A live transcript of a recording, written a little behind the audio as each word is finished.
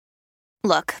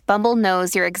Look, Bumble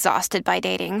knows you're exhausted by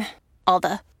dating. All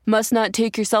the must not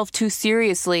take yourself too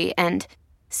seriously and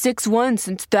 6'1"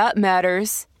 since that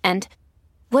matters. And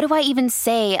what do I even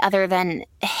say other than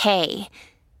hey?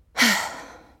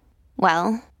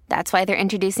 Well, that's why they're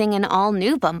introducing an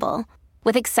all-new Bumble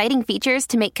with exciting features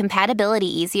to make compatibility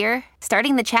easier,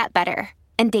 starting the chat better,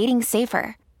 and dating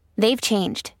safer. They've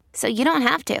changed, so you don't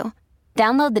have to.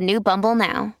 Download the new Bumble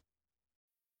now.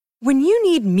 When you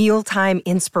need mealtime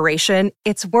inspiration,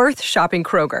 it's worth shopping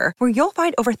Kroger, where you'll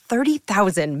find over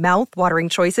 30,000 mouth-watering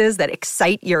choices that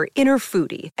excite your inner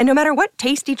foodie. And no matter what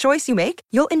tasty choice you make,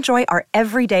 you'll enjoy our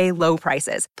everyday low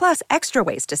prices, plus extra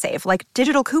ways to save, like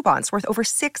digital coupons worth over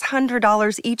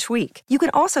 $600 each week. You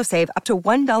can also save up to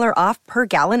 $1 off per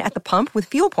gallon at the pump with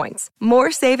fuel points.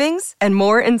 More savings and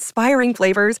more inspiring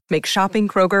flavors make shopping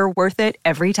Kroger worth it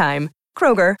every time.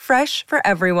 Kroger, fresh for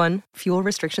everyone. Fuel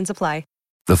restrictions apply.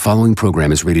 The following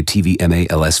program is rated TV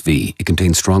MA-LSV. It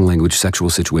contains strong language,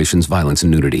 sexual situations, violence, and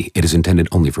nudity. It is intended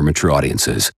only for mature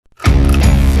audiences.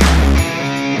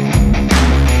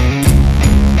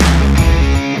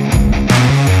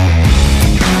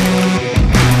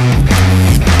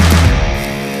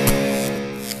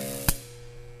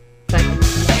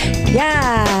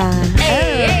 Yeah.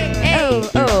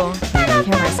 Oh. I can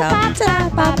hear myself.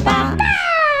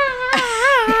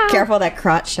 Careful that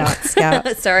crotch shot,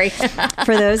 Scout. Sorry.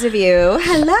 For those of you,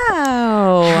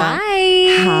 hello.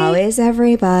 Hi. How is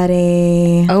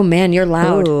everybody? Oh man, you're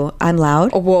loud. Ooh, I'm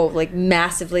loud. Oh, whoa, like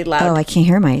massively loud. Oh, I can't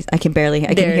hear I can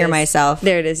hear myself.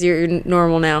 There it is. You're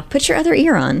normal now. Put your other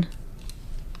ear on.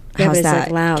 Yeah, How's but it's, that?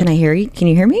 like, loud. Can I hear you? Can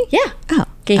you hear me? Yeah. Oh.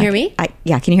 Can you hear me?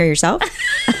 Yeah, can you hear yourself?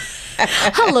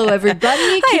 Hello,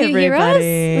 everybody. Can you hear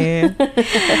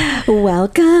us?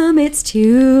 Welcome. It's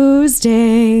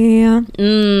Tuesday.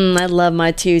 I love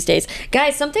my Tuesdays.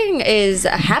 Guys, something is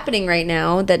happening right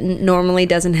now that normally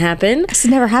doesn't happen. This has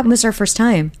never happened. This is our first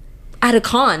time. At a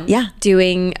con. Yeah.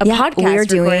 Doing a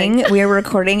podcast We are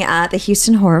recording at the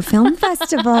Houston Horror Film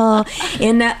Festival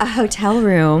in a hotel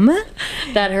room.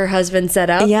 That her husband set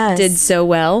up. Yes. Did so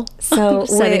well. So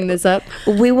setting this up.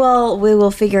 We will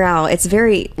figure out. It's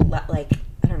very like,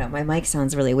 I don't know, my mic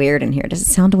sounds really weird in here. Does it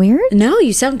sound weird? No,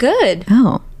 you sound good.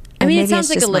 Oh. I mean, it maybe sounds it's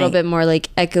like a just little my bit more like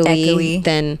echoey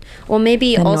than, well,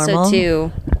 maybe than also normal?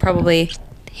 too, probably.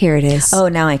 Here it is. Oh,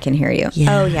 now I can hear you.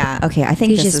 Yeah. Oh, yeah. Okay, I think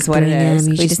You this just is what it bring is.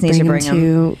 them. We just need to bring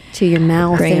them to your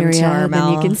mouth bring 'em area. to our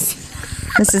then you can. mouth.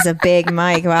 This is a big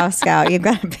mic. Wow, Scout, you've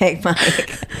got a big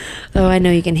mic. Oh, I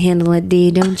know you can handle it, D.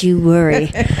 Don't you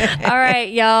worry. All right,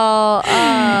 y'all.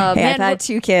 Hey, I've had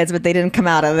 2 kids, but they didn't come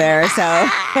out of there. So.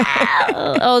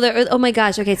 Oh my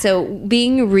gosh. Okay, so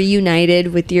being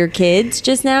reunited with your kids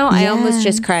just now, I almost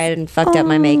just cried and fucked up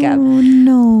my makeup. Oh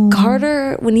no,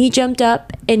 Carter, when he jumped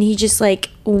up and he just like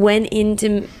went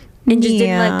into and just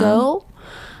didn't let go.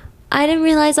 I didn't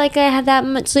realize like I had that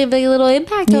much of a little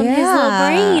impact on his little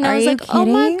brain. I was like, oh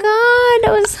my God.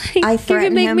 I was like, you're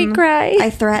going to make me cry.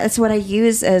 That's what I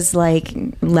use as like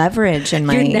leverage in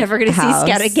my You're never going to see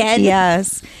Scout again.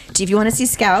 Yes. If you want to see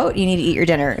Scout, you need to eat your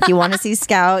dinner. If you want to see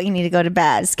Scout, you need to go to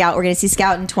bed. Scout, we're going to see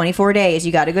Scout in 24 days.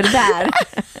 You got to go to bed.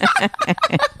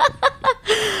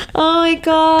 Oh my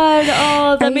God.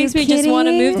 Oh, that makes me just want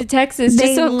to move to Texas. They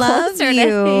just so love closer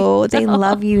you. They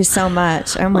love you so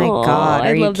much. Oh my God.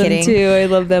 Are you kidding? Them too. I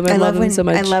love them. I love them so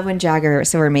much. I love when Jagger,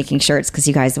 so we're making shirts because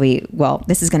you guys,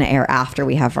 this is going to air after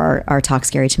we have our Talk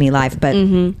Scary to Me live, but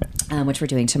which we're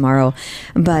doing tomorrow.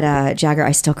 But Jagger,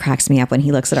 I still cracks me up when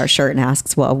he looks at our shirt and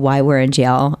asks, well, why we're in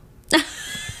jail.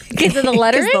 Because of the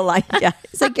lettering? Yeah.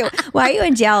 It's like, why are you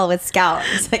in jail with Scout?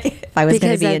 It's like, if I was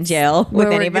going to be in jail with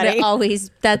anybody.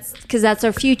 That's because that's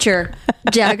our future,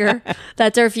 Jagger.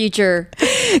 That's our future.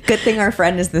 Good thing our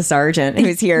friend is the sergeant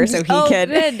who's here, so he could.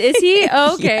 Good. Is he?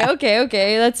 Oh, okay, yeah.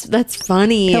 okay. That's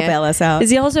funny. He'll bail us out. Is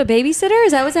he also a babysitter?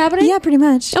 Is that what's happening? Yeah, pretty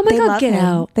much. Oh my God, get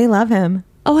out. They love him.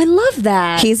 Oh, I love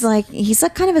that. He's like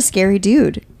kind of a scary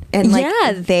dude. And like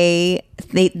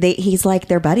he's like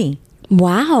their buddy.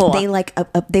 Wow. They like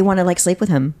they want to like sleep with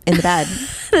him in the bed.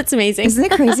 That's amazing. Isn't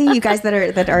it crazy? You guys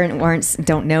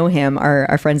don't know him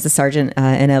are friends the sergeant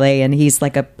in LA, and he's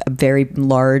like a very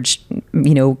large,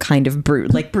 kind of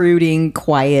brooding,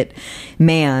 quiet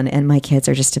man, and my kids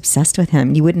are just obsessed with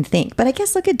him. You wouldn't think, but I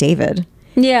guess look at David.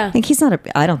 Yeah. I think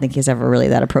I don't think he's ever really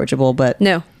that approachable, but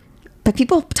no. But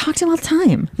people talk to him all the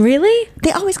time. Really?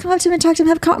 They always come up to him and talk to him.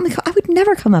 I would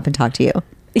never come up and talk to you.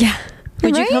 Yeah.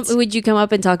 Right? Would you come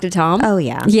up and talk to Tom? Oh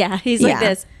yeah. Yeah. He's like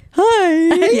this. Hi.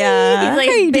 Yeah. He's like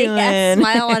How you big doing? ass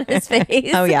smile on his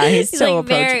face. Oh yeah. He's so like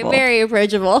approachable. very, very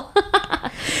approachable.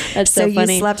 That's so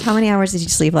funny. You slept. How many hours did you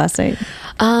sleep last night?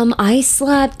 I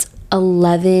slept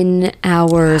 11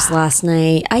 hours last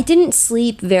night. I didn't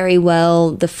sleep very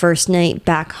well the first night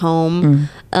back home.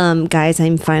 Guys,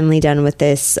 I'm finally done with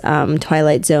this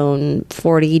Twilight Zone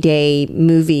 40-day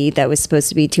movie that was supposed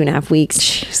to be 2.5 weeks.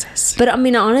 Jesus. But I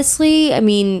mean, honestly, I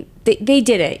mean, they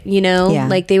did it, you know? Yeah.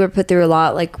 Like, they were put through a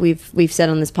lot, like we've said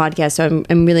on this podcast. So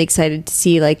I'm really excited to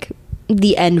see, like,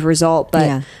 the end result.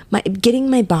 But getting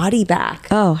my body back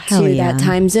Oh, hell to yeah. that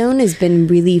time zone has been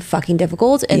really fucking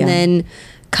difficult. And then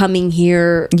coming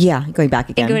here, Going back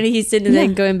again. going to Houston, and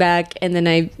then going back, and then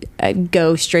I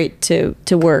go straight to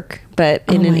work, but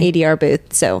in an ADR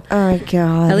booth. So Oh my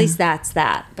God. at least that's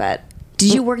that. But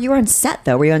Did you work? You were on set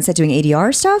though. Were you on set doing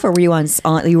ADR stuff, or were you on?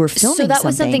 You were filming. so that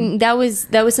was something that was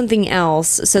something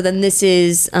else. So then this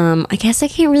is I guess I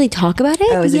can't really talk about it.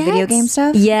 Oh, is it yet. video game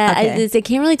stuff? Yeah, Okay. I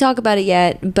can't really talk about it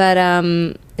yet, but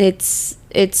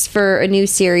it's for a new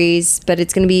series, but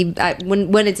it's gonna be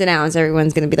when it's announced,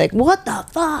 everyone's gonna be like, "What the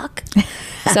fuck?"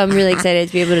 So I'm really excited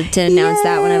to be able to announce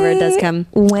that whenever it does come.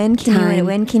 When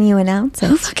can you announce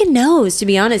Who it? fucking knows? To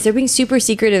be honest, they're being super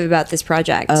secretive about this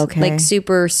project. Okay. Like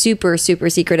super, super, super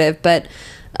secretive. But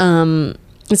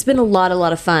it's been a lot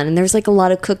of fun, and there's like a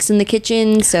lot of cooks in the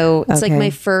kitchen. So it's like Okay. my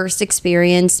first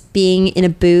experience being in a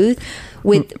booth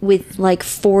with like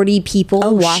 40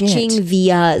 people watching shit.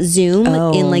 via Zoom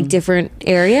in like different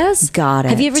areas. Got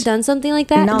Have you it. ever done something like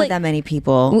that? Not like, that many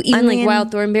people. Even I like mean,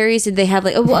 Wild Thornberries, did they have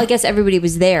like? Oh, well, I guess everybody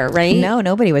was there, right? No,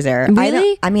 nobody was there.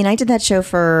 Really? I mean, I did that show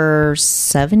for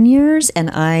 7 years, and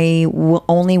I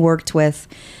only worked with,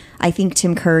 I think,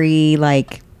 Tim Curry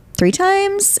like 3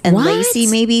 times, and What? Lacey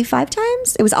maybe 5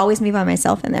 times. It was always me by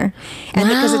myself in there, and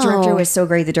because the director Wow. was so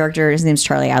great, the director, his name's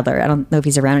Charlie Adler. I don't know if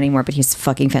he's around anymore, but he's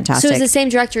fucking fantastic. So it's the same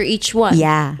director each one.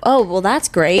 Yeah. Oh well, that's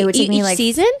great. It would take me each like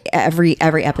season. every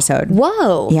episode.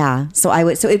 Whoa. Yeah. So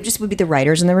it just would be the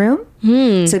writers in the room. So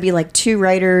it'd be like 2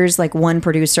 writers, like 1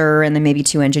 producer, and then maybe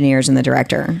 2 engineers and the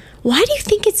director. Why do you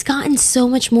think it's gotten so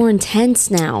much more intense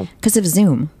now? Because of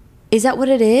Zoom. Is that what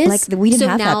it is? Like, we didn't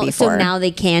have that now, before. So now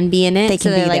they can be in it. They can so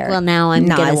they're be like, there. well, now I'm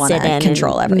Now I gonna wanna sit in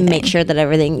control and everything. make sure that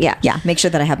everything. Yeah. Yeah. Make sure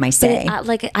that I have my say. I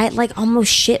like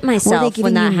almost shit myself giving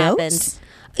when that you happens.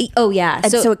 notes? Oh yeah.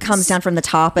 And so it comes down from the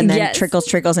top and then Yes.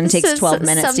 trickles and takes So 12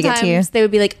 minutes to get to you. sometimes they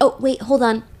would be like, oh wait, hold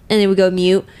on, and they would go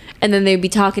mute, and then they'd be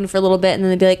talking for a little bit, and then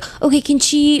they'd be like, okay, can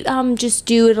she just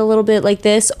do it a little bit like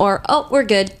this, or oh, we're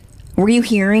good. Were you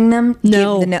hearing them?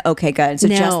 No. Okay, good. So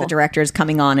just No. the directors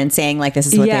coming on and saying like, this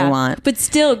is what they want. But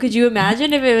still, could you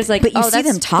imagine if it was like, But you oh, see that's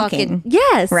them talking. fucking-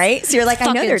 yes, Right? So you're like, I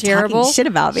know Fucking they're terrible. talking shit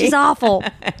about me. She's awful.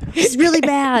 She's really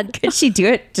bad. Could she do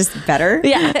it just better?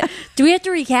 Yeah. Do we have to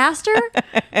recast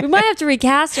her? We might have to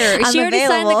recast her. Is I'm she already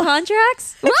signed the available.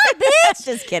 contracts? What, bitch?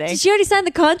 Just kidding. Did she already sign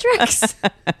the contracts?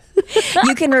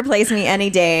 You can replace me any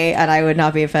day and I would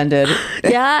not be offended.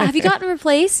 Yeah. Have you gotten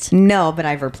replaced? No, but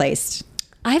I've replaced.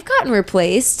 I've gotten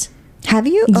replaced. Have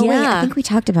you? Oh, wait, Yeah. I think we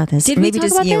talked about this. Did we maybe talk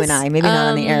just about you this? and I. Maybe not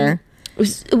on the air.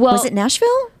 Well, Was it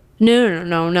Nashville?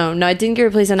 No. I didn't get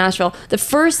replaced in Nashville. The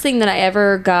first thing that I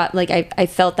ever got, like, I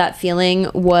felt that feeling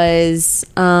was,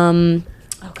 oh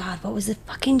God, what was it?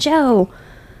 Fucking Joe.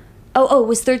 Oh, it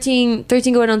was 13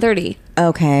 going on 30.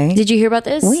 Okay. Did you hear about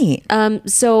this? Wait.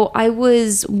 So I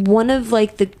was one of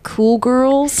like the cool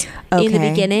girls in the Okay.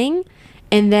 beginning,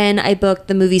 and then I booked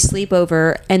the movie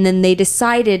Sleepover, and then they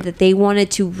decided that they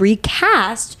wanted to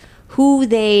recast who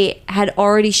they had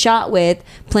already shot with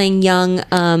playing young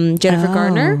Jennifer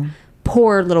Gardner.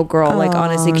 Poor little girl. Like,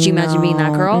 honestly, could you imagine being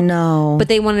that girl? no. But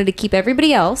they wanted to keep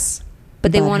everybody else,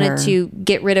 but they But wanted her. to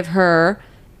get rid of her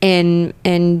and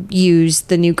use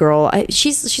the new girl.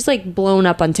 She's like blown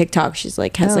up on TikTok. She's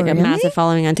like has Oh, like a really? massive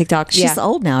following on TikTok. She's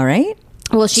old now, right?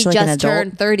 Well, she she's like an just adult?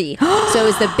 turned 30. So it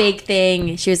was the big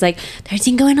thing. She was like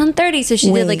 13 going on 30. So she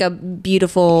did Wait. like a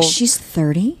beautiful She's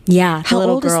 30? yeah, the How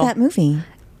little old girl. is that movie?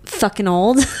 Fucking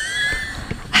old.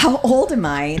 How old am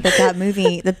I that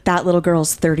movie, that little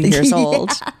girl's 30 years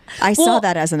old? I saw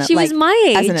that as an she was my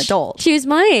age. as an adult. She was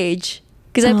my age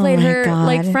because I Oh played my her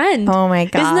like God. friend. Oh my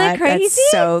God. Isn't that crazy?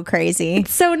 That's so crazy.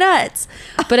 So nuts.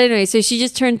 But anyway, so she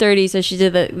just turned 30, so she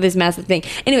did this massive thing.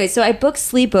 Anyway, so I booked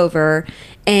Sleepover,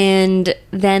 and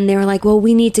then they were like, well,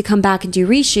 we need to come back and do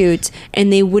reshoots,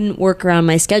 and they wouldn't work around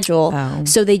my schedule. Oh.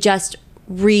 So they just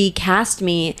recast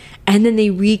me, and then they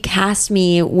recast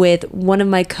me with one of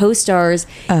my co-stars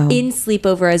in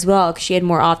Sleepover as well, because she had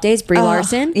more off days, Brie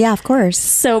Larson. Yeah, of course.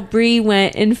 So Brie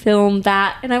went and filmed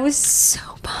that, and I was so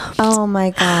bummed. Oh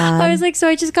my God. I was like, so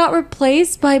I just got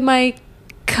replaced by my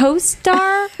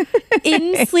co-star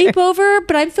in Sleepover,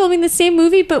 but I'm filming the same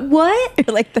movie. But what?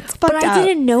 You're like, that's fucked But up. I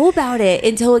didn't know about it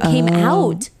until it came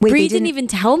out. Wait, Brie they didn't didn't- even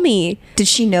tell me. Did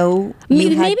she know?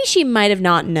 Maybe she might have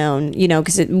not known,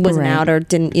 because it wasn't Right. out or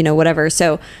didn't, whatever.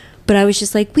 So, but I was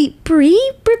just like, wait,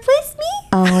 Brie replaced me?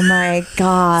 Oh my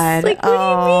god! Like, what do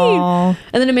you mean?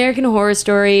 And then American Horror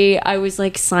Story, I was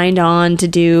like signed on to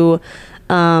do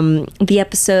the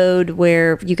episode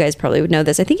where, you guys probably would know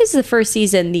this, I think it's the first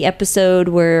season, the episode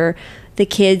where the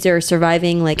kids are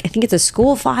surviving, like, I think it's a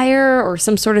school fire or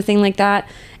some sort of thing like that.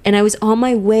 And I was on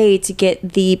my way to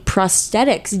get the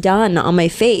prosthetics done on my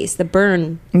face, the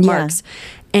burn marks.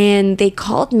 And they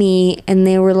called me and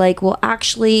they were like, well,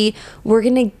 actually, we're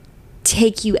going to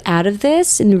take you out of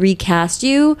this and recast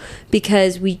you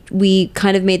because we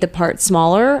kind of made the part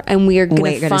smaller and we are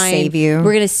going to save you.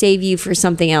 We're going to save you for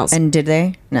something else. And did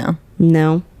they?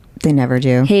 No, they never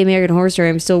do. Hey, American Horror Story,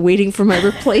 I'm still waiting for my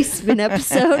replacement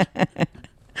episode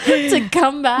to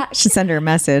come back. Should send her a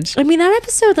message. I mean, that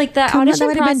episode, like that Come on, that audition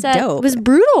would've been process dope. was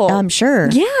brutal. I'm sure.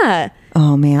 Yeah.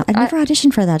 Oh man, I never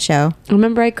auditioned for that show. I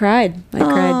remember I cried.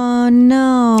 Oh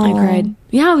no, I cried.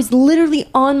 Yeah, I was literally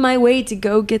on my way to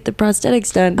go get the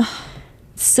prosthetics done.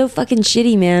 It's so fucking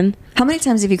shitty, man. How many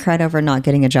times have you cried over not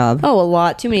getting a job? Oh, a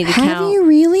lot. Too many to count. Have you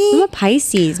really? I'm a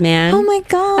Pisces, man. Oh my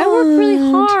god! I work really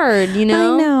hard, I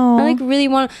know. I like really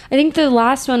want. I think the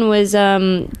last one was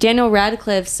Daniel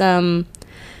Radcliffe's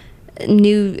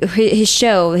his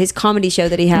show, his comedy show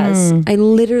that he has. I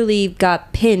literally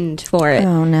got pinned for it.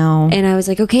 Oh no! And I was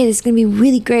like, okay, this is gonna be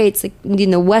really great. It's like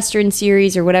Western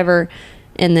series or whatever.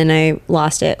 And then I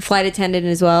lost it. Flight attendant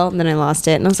as well. And then I lost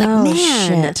it. And I was like, Oh man.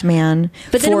 shit, man!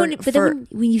 But then,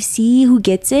 when you see who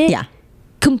gets it, Yeah.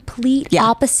 complete Yeah.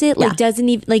 opposite. Like Yeah. doesn't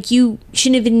even like you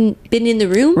shouldn't have been in the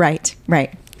room. Right.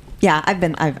 Yeah,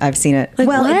 I've seen it. Like,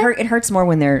 well, what? it hurts more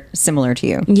when they're similar to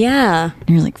you. Yeah. And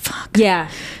you're like, fuck. Yeah.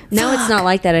 Now it's not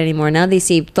like that anymore. Now they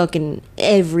see fucking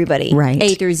everybody. Right.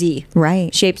 A through Z.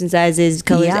 Right. Shapes and sizes,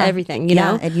 colors, everything, you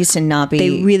know? It used to not be.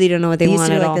 They really don't know what they used want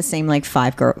to be at like all. the same like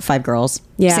five girls.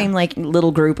 Yeah. Same like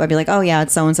little group. I'd be like, oh yeah,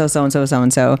 it's so and so, so and so, so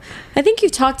and so. I think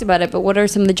you've talked about it, but what are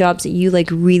some of the jobs that you like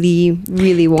really,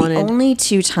 really wanted? The only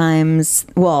 2 times,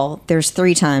 well, there's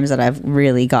 3 times that I've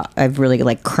really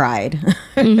like cried.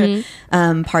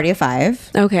 Party of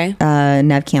 5. Okay.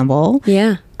 Nev Campbell.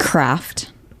 Yeah.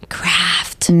 Craft.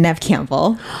 Craft. Nev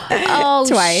Campbell. Oh,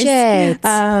 Twice. shit.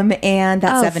 And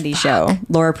that Oh, 70s show.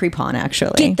 Laura Prepon,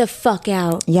 actually. Get the fuck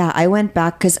out. Yeah, I went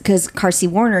back because Carsey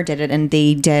Warner did it and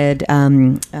they did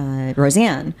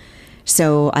Roseanne.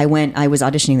 So I was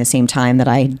auditioning the same time that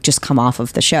I just come off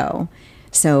of the show.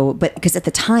 So, but because at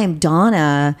the time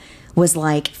Donna was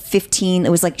like 15,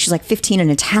 she's like 15 and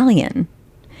Italian.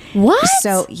 What?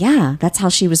 So yeah, that's how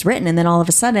she was written. And then all of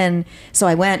a sudden, so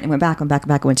I went back,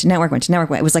 went to network.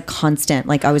 It was like constant.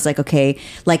 Like I was like, okay,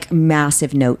 like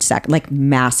massive notes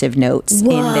in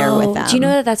there with them. Do you know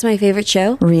that that's my favorite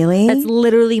show? Really? That's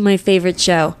literally my favorite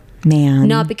show. Man.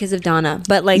 Not because of Donna,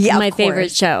 but like Yeah, my of favorite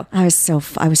course. show. I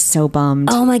was so bummed.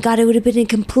 Oh my God, it would have been a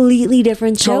completely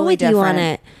different show Totally with you on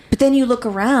it. But then you look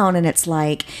around and it's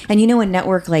like, and you know, in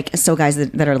network, like, so guys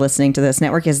that are listening to this,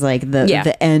 network is like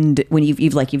the end when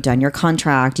you've done your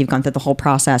contract, you've gone through the whole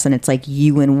process, and it's like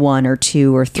you and 1 or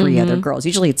 2 or 3 other girls.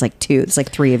 Usually it's like 2. It's like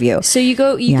 3 of you. So you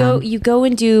go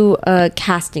and do a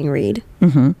casting read,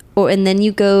 and then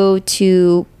you go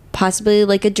to possibly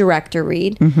like a director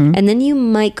read, and then you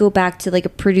might go back to like a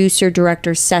producer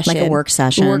director session, Like a work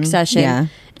session. Yeah.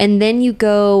 And then you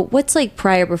go, what's like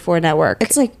prior before network?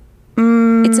 It's like,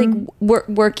 it's like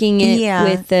working it Yeah.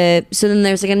 with the, so then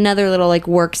there's like another little like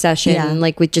work session, Yeah.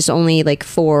 like with just only like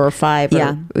 4 or 5,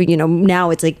 Yeah. or,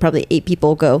 now it's like probably 8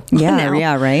 people go. now.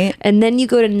 yeah, right. And then you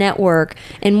go to network,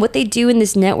 and what they do in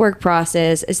this network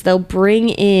process is they'll bring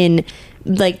in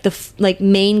like the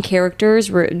main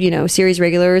characters, series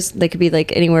regulars. They could be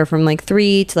like anywhere from like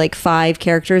 3 to like 5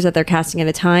 characters that they're casting at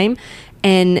a time,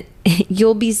 and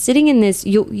you'll be sitting in this.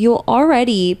 You'll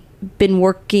already been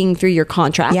working through your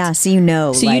contract. Yeah, so you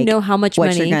know how much what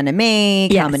money you're gonna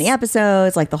make, how Yes. many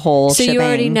episodes, like the whole So shebang. you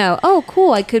already know, oh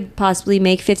cool, I could possibly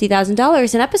make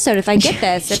 $50,000 an episode if I get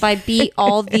this, if I beat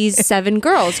all these 7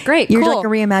 girls. Great, You're cool. like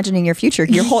reimagining your future.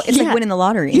 Your whole it's Yeah. like winning the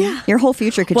lottery. Yeah. Your whole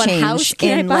future could What house change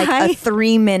can in I like buy? a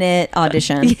 3-minute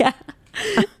audition. Yeah.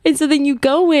 And so then you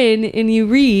go in and you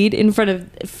read in front of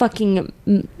fucking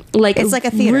like It's like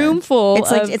a theater. room full.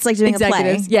 It's like doing a play.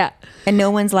 executives. Yeah. And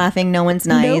no one's laughing, no one's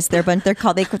nice. Nope.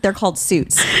 They're called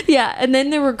suits. Yeah, and then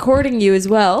they're recording you as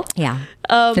well. Yeah.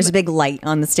 There's a big light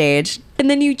on the stage. And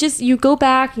then you go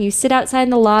back and you sit outside in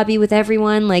the lobby with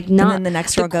everyone, like not. And then the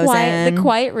next girl goes in. The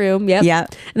quiet room. Yep.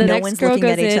 Yep. And the No next one's girl looking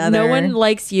goes at each in. other. No one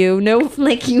likes you. No one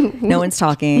like you. No one's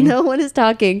talking. No one is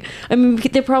talking. I mean,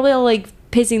 they're probably all like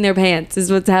pissing their pants is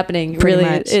what's happening Pretty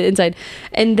really much. inside.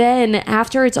 And then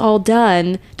after it's all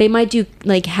done, they might do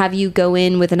like have you go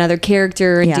in with another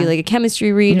character and do like a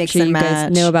chemistry read. Mix I'm sure and you match.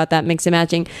 guys know about that mix and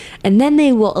matching. And then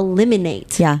they will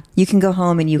eliminate. Yeah. You can go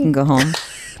home and you can go home.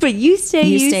 But you stay.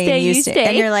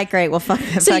 And you're like, great, well, fuck.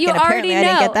 So you apparently already know. I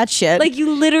didn't get that shit. Like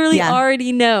you literally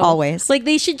already know. Always. Like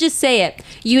they should just say it.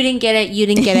 You didn't get it. You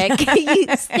didn't get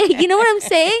it. You know what I'm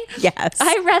saying? Yes.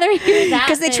 I'd rather hear that.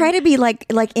 Because they try to be like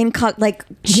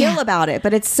chill about it,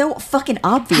 but it's so fucking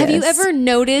obvious. Have you ever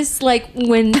noticed like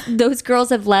when those girls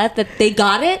have left that they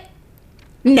got it?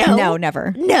 No,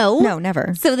 never. No,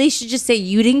 never. So they should just say,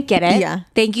 you didn't get it. Yeah.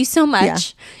 Thank you so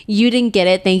much. Yeah. You didn't get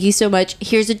it. Thank you so much.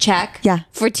 Here's a check. Yeah.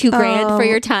 For $2,000 for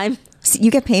your time. So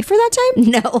you get paid for that time?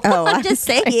 No. I'm just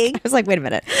saying. I was like, wait a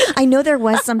minute. I know there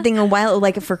was something a while,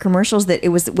 like for commercials, that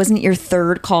wasn't it your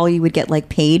third call you would get like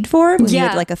paid for? When you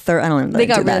had like a third. I don't know. They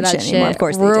got rid of that shit anymore. Of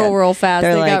course, they did. Real fast.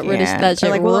 They're They like, got rid of that shit They're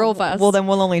like, real fast. Well, then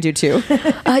we'll only do 2.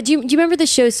 Do you remember the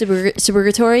show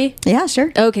Suburgatory? Yeah,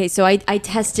 sure. Okay, so I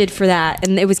tested for that,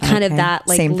 and it was kind of that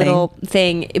like Same little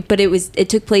thing, but it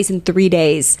took place in 3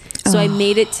 days. So I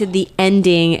made it to the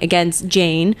ending against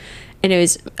Jane, and it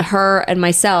was her and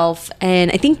myself,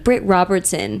 and I think Britt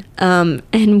Robertson,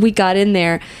 and we got in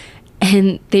there.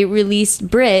 And they released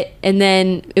Britt, and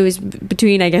then it was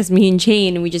between, I guess, me and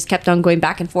Jane, and we just kept on going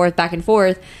back and forth.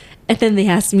 And then they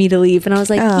asked me to leave, and I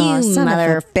was like, "You son of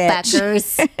a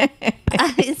motherfuckers!"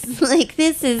 I was like,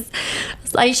 "This is."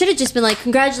 I should have just been like,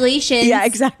 "Congratulations!" Yeah,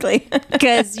 exactly.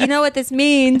 Because you know what this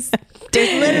means.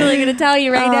 They're literally going to tell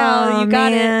you right now. You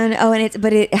got it. Oh, and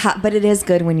but it is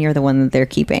good when you're the one that they're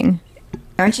keeping.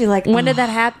 Aren't you like? When did that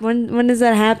happen? When does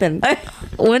that happen?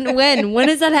 When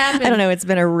does that happen? I don't know. It's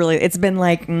been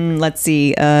like let's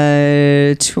see,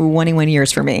 21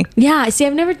 years for me. Yeah. See,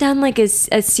 I've never done like a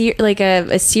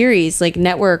series like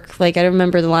network. Like I don't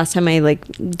remember the last time I like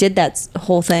did that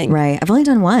whole thing. Right. I've only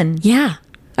done one. Yeah.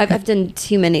 I've done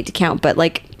too many to count, but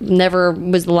like never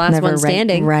was the last one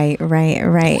standing. Right. You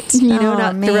know,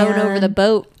 not thrown over the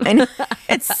boat. I know.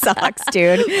 It sucks,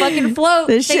 dude. Fucking float.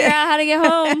 Figure out how to get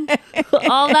home.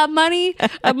 All that money,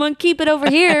 I'm gonna keep it over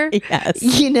here. Yes.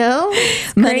 You know,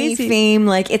 money, fame,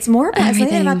 like it's more about it's not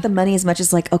Everything. about the money as much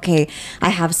as like, okay, I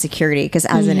have security, because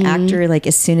as an actor, like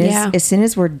as soon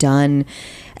as we're done,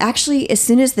 actually as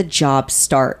soon as the job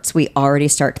starts, we already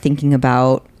start thinking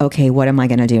about, okay, what am I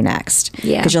going to do next?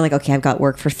 Yeah. Because you're like, okay, I've got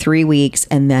work for 3 weeks,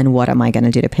 and then what am I going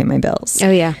to do to pay my bills? Oh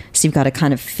yeah. So you've got to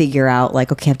kind of figure out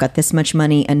like, okay, I've got this much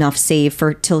money, enough saved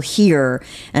for till here,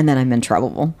 and then I'm in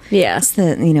trouble. Yeah. It's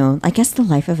the, I guess the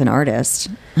life of an artist.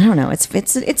 I don't know.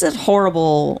 It's a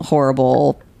horrible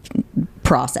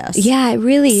process. Yeah, it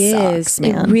really Sucks, is.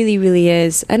 man. It really, really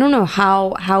is. I don't know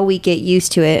how we get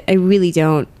used to it. I really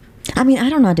don't. I mean, I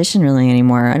don't audition really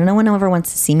anymore. I don't know. No one ever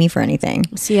wants to see me for anything.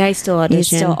 See, I still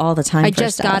audition. You still all the time I for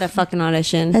just stuff. got a fucking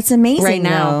audition. That's amazing, right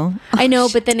now. though. I know,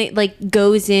 but then it like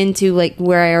goes into like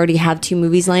where I already have 2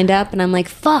 movies lined up, and I'm like,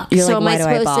 fuck. You're so like, am why I do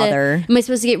I supposed bother? to? Am I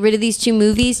supposed to get rid of these 2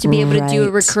 movies to be able to do a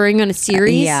Right. recurring on a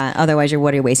series? Yeah. Otherwise,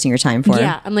 what are you wasting your time for?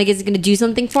 Yeah. I'm like, is it going to do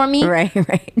something for me? Right.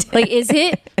 Like, is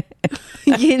it?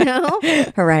 You know?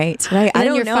 Right. And I then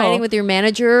don't you're know. fighting with your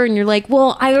manager, and you're like,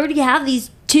 well, I already have these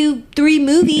 2-3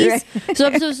 movies, so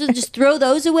I'm supposed to just throw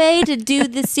those away to do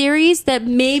the series that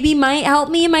maybe might help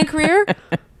me in my career. Do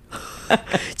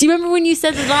you remember when you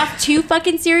said the last 2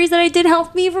 fucking series that I did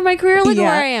help me for my career? Look at where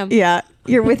I am. Yeah.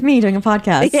 You're with me doing a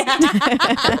podcast.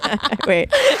 Wait.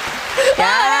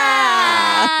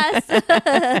 Yes!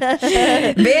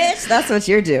 Bitch, that's what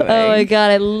you're doing. Oh my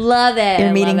god, I love it. You're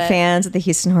I meeting love it. fans at the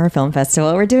Houston Horror Film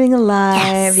Festival. We're doing a live.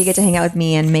 Yes. You get to hang out with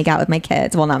me and make out with my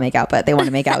kids. Well, not make out, but they want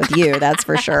to make out with you. That's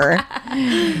for sure.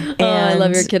 Oh, I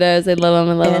love your kiddos. I love them.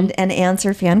 I love them. And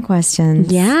answer fan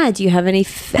questions. Yeah. Do you have any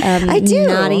I do.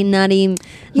 naughty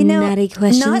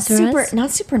questions for us?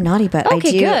 Not super naughty, but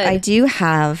Okay, good. I do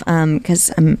have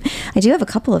because I do have a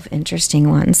couple of interesting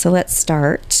ones. So let's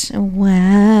start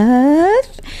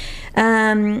with.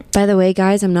 By the way,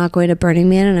 guys, I'm not going to Burning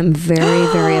Man, and I'm very,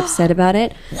 very upset about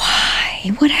it.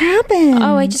 Why? What happened?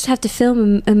 Oh, I just have to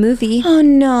film a movie. Oh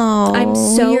no! I'm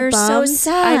so You're bummed. so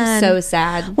sad. I'm so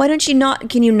sad. Why don't you not?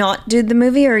 Can you not do the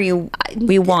movie, or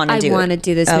we want to do it? I want to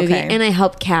do this movie, Okay. and I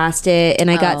helped cast it, and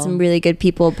I got some really good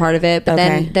people part of it. But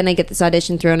Okay. then I get this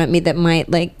audition thrown at me that might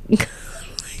like.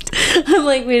 I'm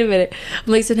like, wait a minute.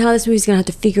 I'm like, so now this movie's gonna have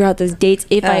to figure out those dates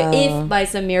if by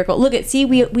some miracle. Look at, see,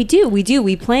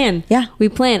 we plan. Yeah. We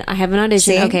plan. I have an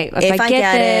audition. See? Okay, if I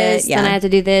get this, then I have to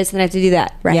do this, then I have to do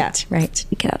that. Right, Yeah. right.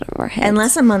 Get out of our heads.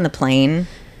 Unless I'm on the plane,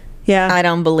 yeah. I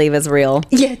don't believe it's real.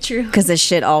 Yeah, true. Because this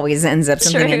shit always ends up,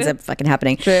 something ends up fucking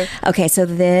happening. True. Okay, so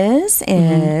this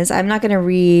is, I'm not going to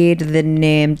read the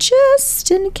name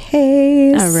just in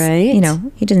case. All right. You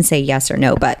know, he didn't say yes or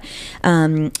no, but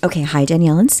okay. Hi,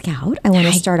 Danielle and Scout. I want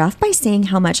to start off by saying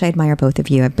how much I admire both of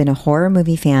you. I've been a horror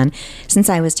movie fan since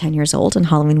I was 10 years old, and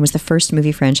Halloween was the first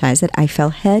movie franchise that I fell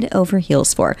head over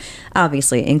heels for,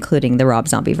 obviously, including the Rob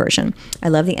Zombie version. I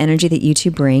love the energy that you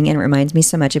two bring, and it reminds me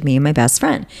so much of me and my best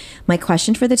friend. My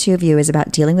question for the two of you is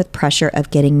about dealing with pressure of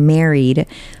getting married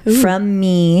from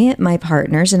me, my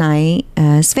partners, and I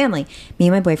as family. Me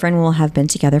and my boyfriend will have been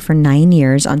together for 9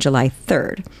 years on July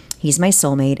 3rd. He's my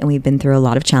soulmate, and we've been through a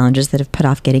lot of challenges that have put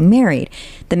off getting married.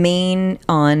 The main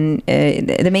one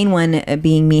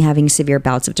being me having severe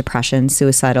bouts of depression,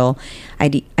 suicidal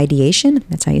ideation,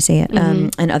 that's how you say it,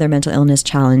 and other mental illness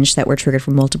challenge that were triggered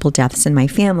from multiple deaths in my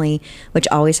family, which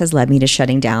always has led me to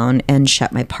shutting down and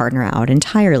shut my partner out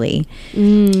entirely.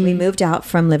 We moved out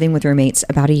from living with roommates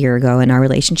about a year ago, and our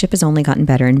relationship has only gotten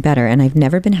better and better, and I've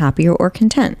never been happier or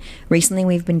content. Recently,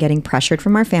 we've been getting pressured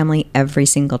from our family every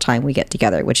single time we get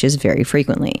together, which is very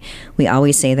frequently. We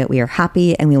always say that we are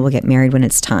happy and we will get married when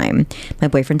it's time. My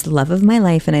boyfriend's the love of my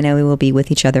life, and I know we will be with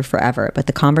each other forever, but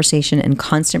the conversation and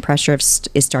constant pressure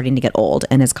is starting to get old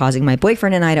and is causing my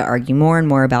boyfriend and I to argue more and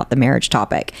more about the marriage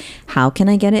topic. How can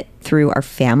I get it through our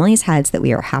family's heads that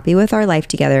we are happy with our life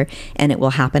together and it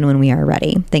will happen when we are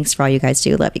ready? Thanks for all you guys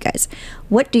do. Love you guys.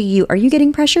 Are you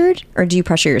getting pressured, or do you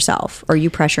pressure yourself? Or are you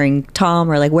pressuring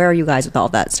Tom, or like, where are you guys with all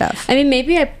that stuff? I mean,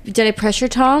 did I pressure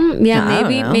Tom? Yeah,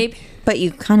 maybe. But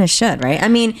you kind of should, right? I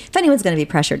mean, if anyone's going to be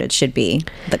pressured, it should be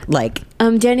like.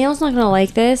 Danielle's not going to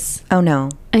like this. Oh no.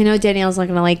 I know Danielle's not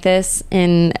going to like this,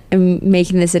 and I'm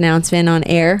making this announcement on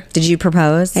air. Did you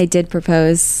propose? I did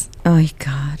propose. Oh my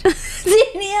God.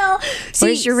 Danielle,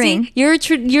 where's your ring? Your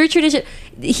tradition.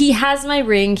 He has my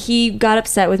ring. He got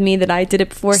upset with me that I did it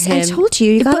before him. I told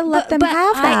you, you gotta let them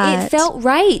have that. It felt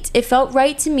right. It felt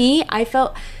right to me.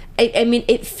 I mean,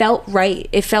 it felt right.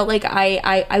 It felt like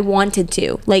I wanted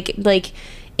to. Like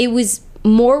it was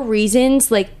more reasons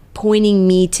like pointing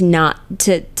me to not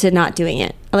doing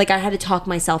it. Like I had to talk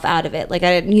myself out of it. Like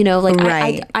I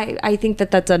think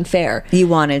that that's unfair. You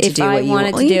wanted to do what you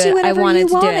wanted to do. I wanted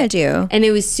to do it. And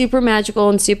it was super magical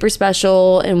and super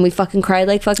special, and we fucking cried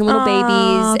like fucking little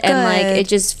babies. Good. And like it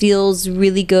just feels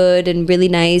really good and really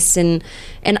nice, and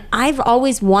I've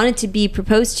always wanted to be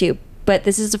proposed to, but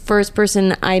this is the first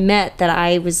person I met that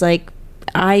I was like,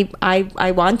 I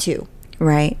want to.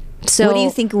 Right. So what do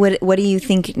you think? What do you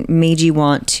think made you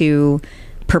want to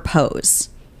propose?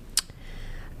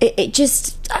 It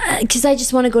just because I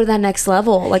just want to go to that next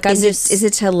level. Like, is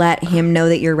it to let him know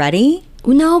that you're ready?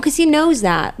 No, because he knows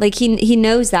that. Like he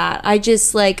knows that. I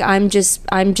just like I'm just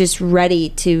ready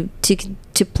to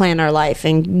plan our life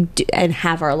and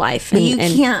have our life. But you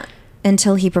can't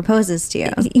until he proposes to you.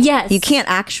 Yes, you can't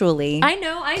actually. I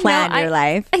know. Plan your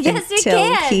life. Yes, until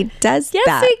we can. He does yes,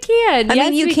 that. We can. I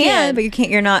mean, you can, but you can't.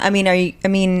 You're not. I mean,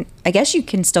 I guess you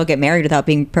can still get married without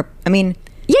being.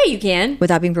 Yeah, you can.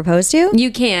 Without being proposed to? You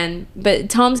can. But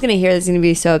Tom's going to hear this. He's going to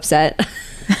be so upset.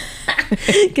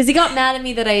 Because he got mad at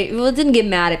me didn't get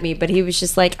mad at me, but he was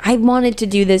just like, I wanted to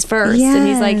do this first. Yes.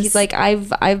 And he's like,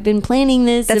 I've been planning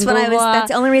this. That's and what blah, blah. That's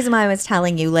the only reason why I was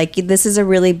telling you. Like, this is a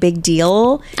really big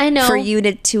deal. I know. For you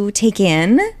to take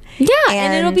in. Yeah,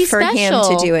 and it'll be for special.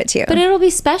 him to do it too. But it'll be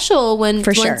special once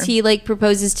sure. he like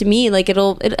proposes to me. Like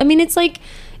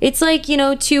it's like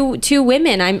two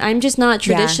women. I'm just not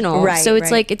traditional. Yeah, right, so it's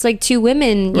like two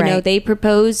women. You know, they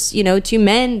propose. Two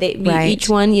men. Each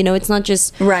one. It's not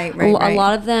just right. A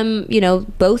lot of them.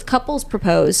 Both couples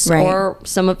propose, or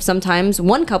sometimes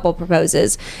one couple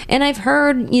proposes. And I've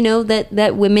heard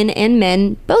that women and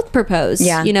men both propose.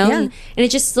 Yeah. And it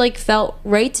just like felt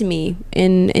right to me,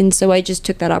 and so I just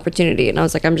took that opportunity, and I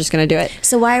was like, I'm just gonna do it.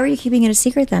 So why were you keeping it a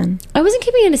secret then? I wasn't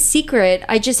keeping it a secret.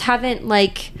 I just haven't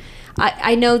like.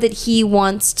 I know that he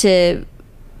wants to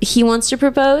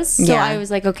propose, so I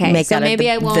was like, okay, so maybe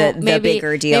I won't. The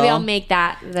bigger deal. Maybe I'll make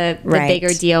that the bigger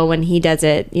deal when he does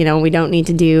it. We don't need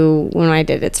to do when I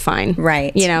did. It's fine,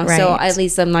 right? So at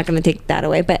least I'm not going to take that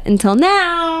away. But until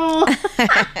now,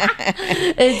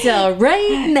 until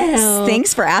right now.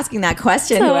 Thanks for asking that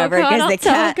question, whoever, because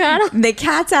the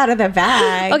cat's out of the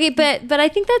bag. Okay, but I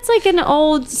think that's like an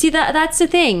old. See that's the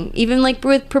thing. Even like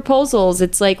with proposals,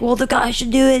 it's like, well, the guy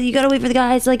should do it. You got to wait for the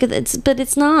guy. It's like but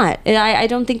it's not. I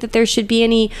don't think think that there should be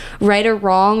any right or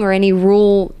wrong or any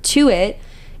rule to it.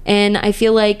 And I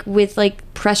feel like with like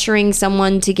pressuring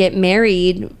someone to get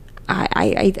married,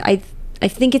 I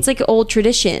think it's like an old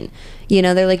tradition. You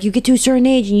know, they're like, you get to a certain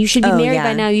age and you should be married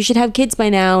by now. You should have kids by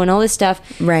now and all this stuff.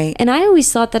 Right. And I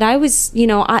always thought that I was, you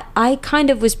know, I kind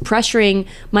of was pressuring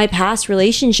my past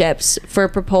relationships for a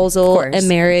proposal and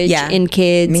marriage and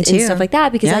kids and stuff like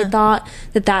that because I thought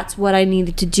that that's what I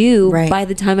needed to do by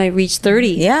the time I reached 30.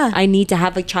 Yeah. I need to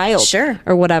have a child. Sure.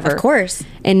 Or whatever. Of course.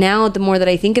 And now the more that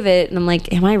I think of it, and I'm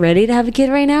like, am I ready to have a kid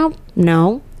right now?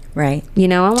 No. Right. You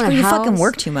know, I want a you house. fucking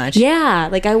work too much. Yeah,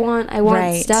 like I want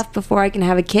stuff before I can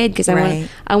have a kid because I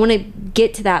want to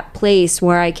get to that place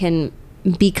where I can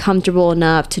be comfortable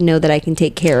enough to know that I can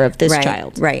take care of this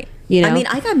child. Right. You know, I mean,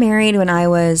 I got married when I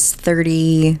was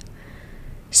 36,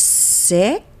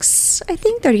 I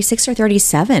think 36 or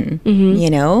 37. You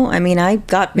know, I mean, I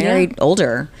got married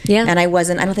older. Yeah. And I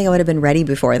don't think I would have been ready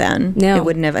before then. No. It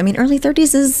wouldn't have. I mean, early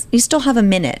 30s is, you still have a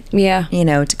minute. Yeah. You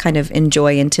know, to kind of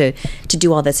enjoy and to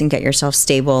do all this and get yourself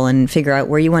stable and figure out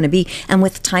where you want to be. And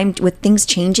with time, with things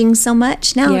changing so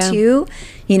much now too,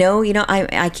 you know,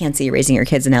 I can't see you raising your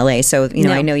kids in LA. So, you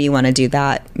know, I know you want to do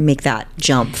that, make that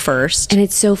jump first. And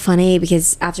it's so funny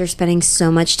because after spending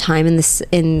so much time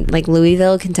in like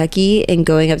Louisville, Kentucky and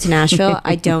going up to Nashville,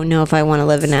 I don't know if I want to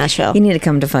live in Nashville. You need to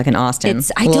come to fucking Austin.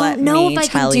 I don't know if I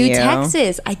can do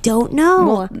Texas. I don't know.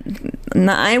 Well,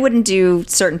 no, I wouldn't do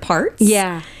certain parts.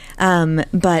 Yeah.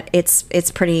 But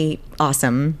it's pretty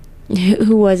awesome.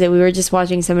 Who was it? We were just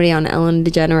watching somebody on Ellen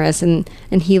DeGeneres and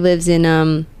he lives in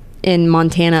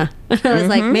Montana. I was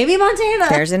like, maybe Montana.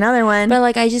 There's another one. But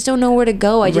like, I just don't know where to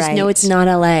go. I just know it's not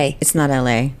LA. It's not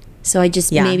LA. So I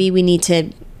just, maybe we need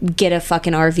to get a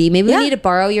fucking RV. Maybe we need to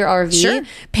borrow your RV,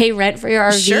 pay rent for your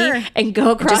RV, and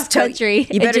go across country.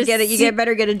 You better get it. You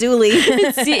better get a dually.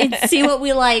 see what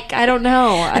we like. I don't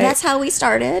know. That's how we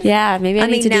started. Yeah, maybe I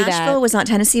need to do that. Nashville was not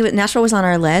Tennessee. Nashville was on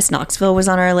our list. Knoxville was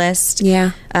on our list.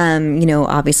 Yeah. You know,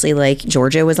 obviously, like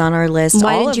Georgia was on our list.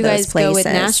 Why all did you guys go with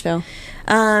Nashville?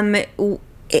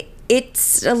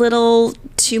 It's a little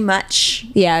too much.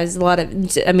 Yeah, there's a lot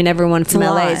of. I mean, everyone from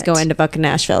LA is going to fucking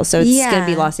Nashville, so it's gonna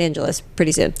be Los Angeles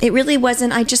pretty soon. It really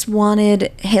wasn't. I just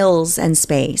wanted hills and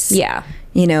space. Yeah.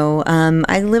 You know,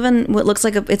 I live in what looks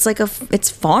like it's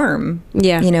farm.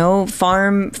 Yeah. You know,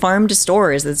 farm to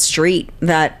stores, the street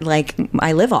that like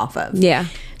I live off of. Yeah.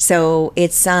 So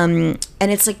it's and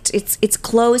it's like it's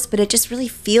close, but it just really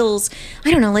feels,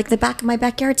 I don't know, like the back of my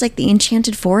backyard's like the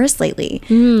enchanted forest lately.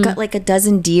 Got like a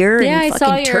dozen deer and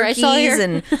fucking turkeys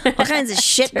and all kinds of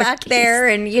shit back there,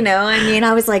 and you know, I mean,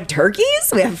 I was like,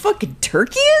 turkeys? We have fucking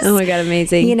turkeys? Oh my god,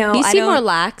 amazing! You know, you seem more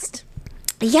relaxed.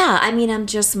 Yeah, I mean, I'm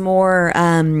just more.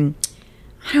 I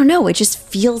don't know. It just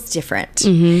feels different,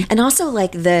 and also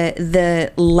like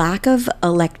the lack of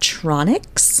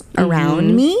electronics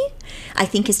around me, I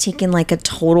think has taken like a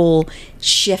total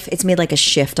shift. It's made like a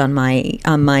shift on my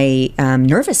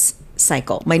nervous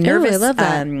cycle. My nervous, I love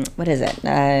that. What is it?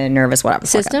 Nervous whatever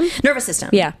system. Nervous system.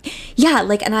 Yeah, yeah.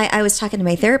 Like, and I was talking to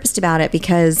my therapist about it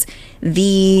because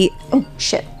oh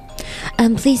shit.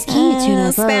 Please can you tune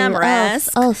up spam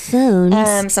risk. all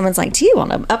phones? Someone's like, do you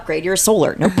want to upgrade your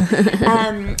solar? Nope.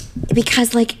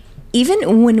 Because like,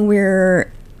 even when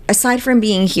we're, aside from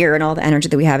being here and all the energy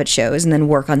that we have at shows, and then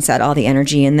work on set, all the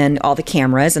energy, and then all the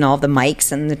cameras and all the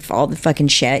mics and all the fucking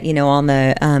shit, you know, on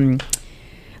the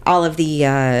all of the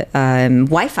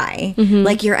Wi-Fi,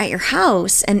 like you're at your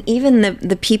house, and even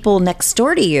the people next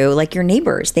door to you, like your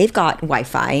neighbors, they've got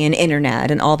Wi-Fi and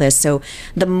internet and all this. So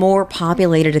the more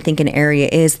populated I think an area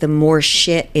is, the more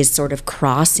shit is sort of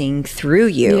crossing through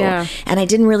you. Yeah. And I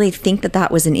didn't really think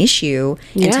that was an issue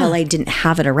until I didn't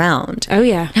have it around. Oh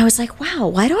yeah. And I was like, wow,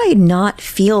 why do I not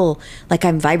feel like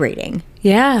I'm vibrating?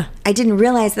 Yeah. I didn't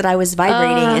realize that I was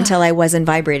vibrating until I wasn't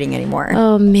vibrating anymore.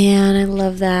 Oh man, I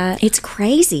love that. It's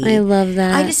crazy. I love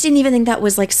that. I just didn't even think that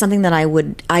was like something that I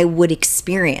would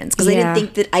experience, because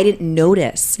I didn't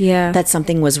notice that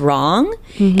something was wrong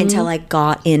until I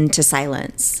got into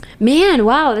silence. Man,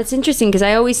 wow, that's interesting, because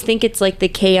I always think it's like the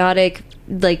chaotic,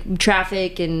 like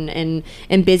traffic and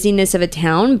busyness of a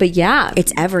town, but yeah,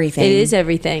 it's everything. It is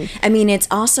everything. I mean, it's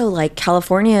also like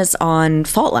California's on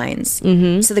fault lines,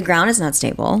 so the ground is not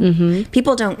stable.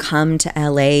 People don't come to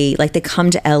LA, like they come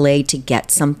to LA to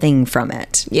get something from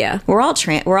it. Yeah, we're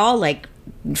all like,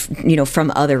 you know,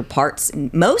 from other parts.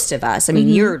 Most of us, I mean,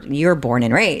 you're born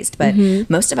and raised, but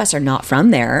most of us are not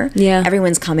from there. Yeah,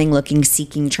 everyone's coming, looking,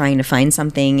 seeking, trying to find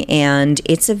something, and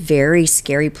it's a very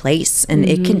scary place, and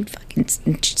it can fucking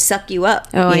suck you up.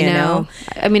 Oh, I know.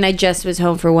 I mean, I just was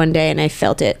home for one day and I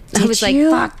felt it. I was like,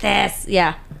 fuck this.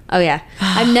 Yeah. Oh yeah.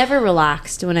 I'm never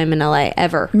relaxed when I'm in LA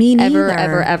ever. Me Ever, neither.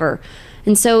 ever, ever.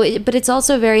 And so, but it's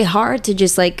also very hard to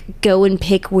just like go and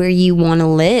pick where you want to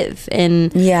live.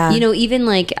 And, Yeah. you know, even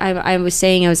like I was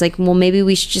saying, I was like, well, maybe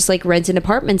we should just like rent an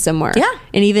apartment somewhere. Yeah.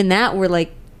 And even that, we're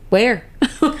like, where?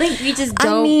 Like, we just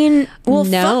don't I mean, well,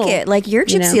 know, fuck it. Like, you're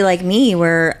you gypsy know? like me,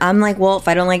 where I'm like, well, if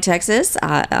I don't like Texas,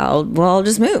 I'll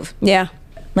just move. Yeah.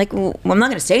 Like, well, I'm not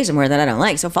going to stay somewhere that I don't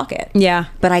like, so fuck it. Yeah.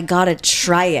 But I got to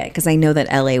try it because I know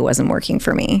that LA wasn't working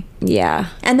for me. Yeah.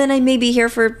 And then I may be here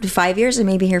for 5 years. I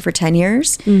may be here for 10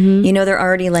 years. Mm-hmm. You know, there are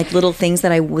already like little things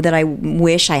that I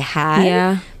wish I had.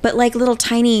 Yeah. But like little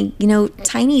tiny,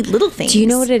 tiny little things. Do you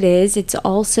know what it is? It's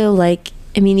also like,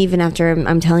 I mean, even after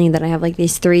I'm telling you that I have like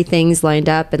these 3 things lined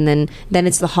up, and then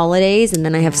it's the holidays, and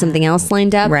then I have something else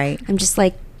lined up. Right. I'm just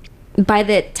like, by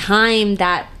the time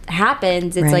that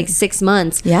happens, it's Right. like 6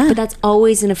 months. Yeah. But that's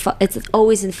always it's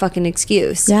always a fucking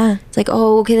excuse. Yeah. It's like,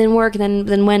 oh, okay, then work, and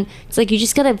then when it's like, you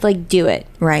just gotta like do it.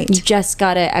 Right. You just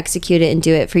gotta execute it and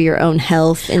do it for your own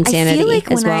health and sanity I feel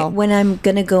like as well. when I'm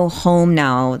gonna go home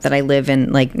now that I live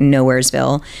in like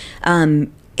Nowheresville,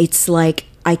 it's like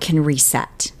I can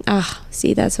reset. Ah,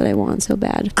 see, that's what I want so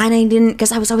bad. And I didn't,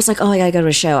 because I was always like, oh, I gotta go to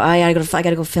a show. I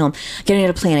gotta go film. I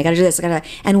gotta plan. I gotta do this.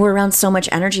 And we're around so much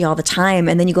energy all the time.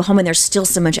 And then you go home and there's still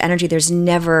so much energy. There's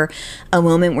never a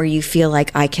moment where you feel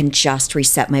like I can just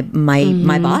reset my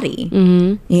body.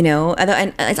 Mm-hmm. You know,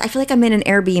 and I feel like I'm in an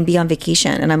Airbnb on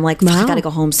vacation, and I'm like, I gotta go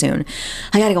home soon.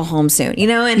 You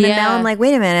know, and then Yeah. now I'm like,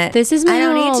 wait a minute, This is my I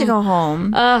don't need to home. go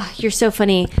home. Oh, you're so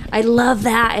funny. I love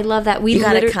that. I love that. We You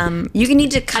gotta literally- come. You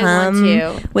need to come I want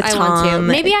to. with I want to. Tom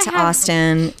Maybe I to have-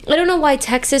 Austin. I don't know why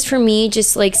Texas for me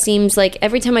just like seems like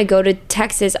every time I go to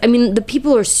Texas, I mean the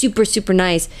people are super super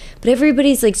nice, but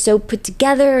everybody's like so put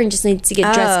together and just needs to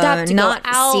get dressed up to not- go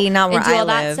out see, not where and do I all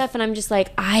that live. stuff, and I'm just like,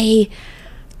 I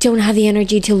don't have the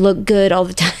energy to look good all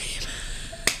the time.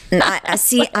 I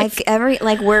see.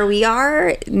 Where we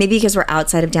are, maybe because we're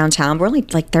outside of downtown, we're only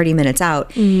like 30 minutes out.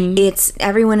 Mm-hmm. It's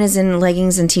everyone is in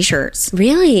leggings and t-shirts.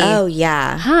 Really? Oh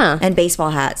yeah, Huh. And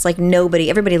baseball hats. Like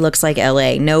everybody looks like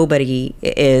LA. Nobody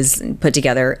is put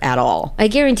together at all. I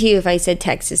guarantee you, if I said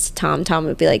Texas to Tom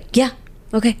would be like, yeah,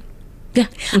 okay. Yeah.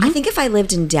 I think if I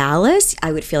lived in Dallas,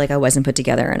 I would feel like I wasn't put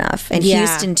together enough, and Yeah.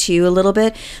 Houston too, a little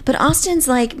bit. But Austin's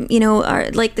like, are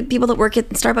like the people that work at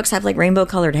Starbucks have like rainbow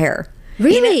colored hair.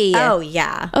 Really? Oh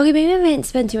yeah. Okay, maybe I haven't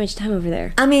spent too much time over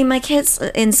there. I mean, my kids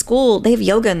in school, they have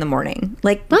yoga in the morning.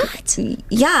 Like, What?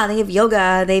 Yeah, they have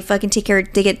yoga. They fucking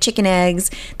they get chicken eggs.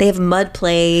 They have mud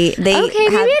play. They Okay,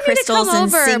 maybe have I need to crystals come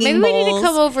and over. singing Maybe we need bowls. to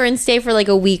come over and stay for like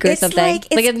a week or It's something. like-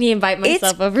 Like, it's- let me invite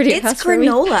myself over to your house It's for a week.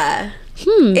 granola.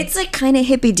 It's like kind of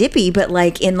hippy dippy, but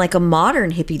like in like a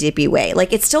modern hippy dippy way.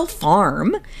 Like it's still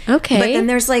farm. Okay. But then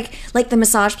there's like the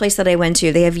massage place that I went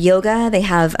to. They have yoga. They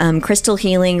have crystal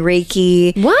healing,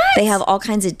 Reiki. What? They have all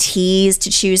kinds of teas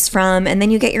to choose from, and then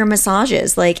you get your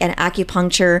massages, like an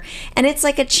acupuncture, and it's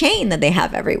like a chain that they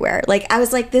have everywhere. Like I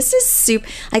was like, this is soup.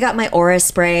 I got my aura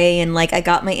spray, and like I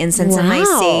got my incense and my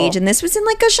Wow. sage, and this was in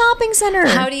like a shopping center.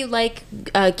 How do you like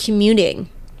commuting?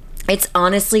 It's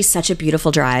honestly such a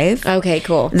beautiful drive. Okay,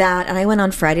 cool. That, and I went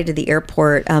on Friday to the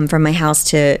airport from my house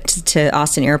to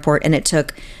Austin Airport, and it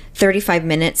took 35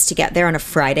 minutes to get there on a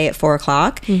Friday at 4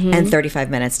 o'clock and 35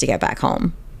 minutes to get back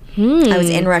home. I was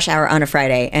in rush hour on a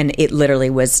Friday, and it literally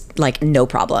was like no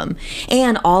problem.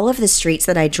 And all of the streets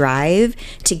that I drive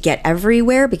to get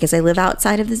everywhere, because I live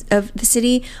outside of the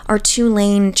city, are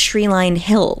 2-lane tree-lined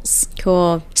hills.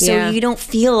 Cool. So yeah. you don't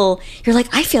feel, you're like,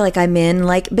 I feel like I'm in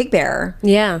like Big Bear.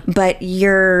 Yeah. But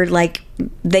you're like,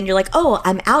 then you're like, oh,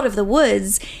 I'm out of the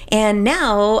woods, and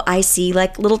now I see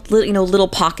like little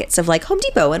pockets of like Home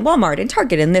Depot and Walmart and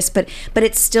Target and this, but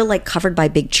it's still like covered by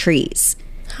big trees.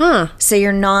 Huh. So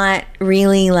you're not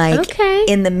really like Okay.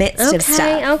 in the midst of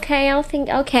stuff. Okay. I'll think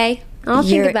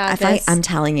You're- about if this. I'm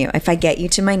telling you, if I get you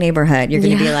to my neighborhood, you're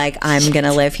going to be like, I'm going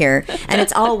to live here, and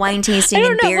it's all wine tasting I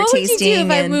and don't know. beer What would you tasting. do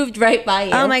if I and- moved right by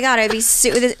you? Oh my god,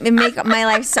 it'd make my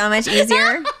life so much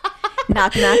easier.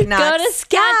 Knock, knock, knock. Go to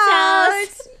Scott's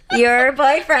house. Your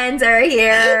boyfriends are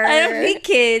here. I don't need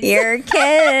kids. Your kids,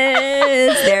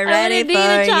 they're I ready wanna be for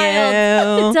the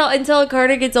child. you. Until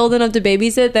Carter gets old enough to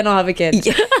babysit, then I'll have a kid.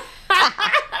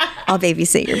 I'll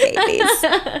babysit your babies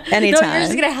No, anytime. you're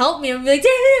just gonna help me. I'm like,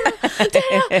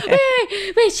 Daniel,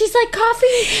 wait, she's like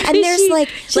coffee, And there's she's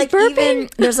like burping. even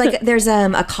there's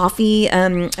a coffee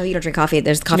oh, you don't drink coffee.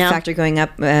 There's a coffee No. factory going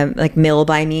up like mill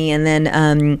by me, and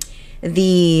then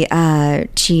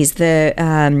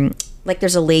like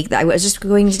there's a lake that I was just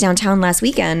going to downtown last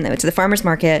weekend to the farmers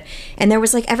market, and there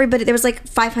was like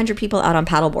 500 people out on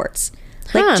paddle boards,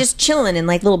 like Huh. just chilling in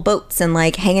like little boats and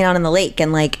like hanging out in the lake,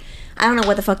 and like I don't know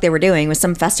what the fuck they were doing with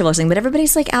some festival thing, but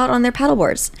everybody's like out on their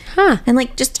paddleboards. And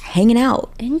like just hanging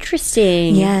out.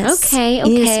 Interesting. Yes. Okay. You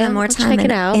need to spend more I'll time check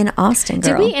it out. in Austin,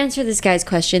 girl. Did we answer this guy's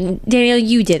question? Danielle,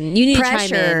 you didn't. You need to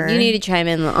chime in. You need to chime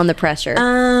in on the pressure.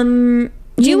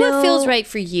 Do what feels right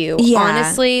for you. Yeah.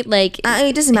 Honestly, like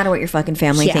it doesn't matter what your fucking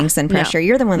family thinks and pressure.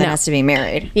 You're the one that has to be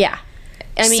married. Yeah.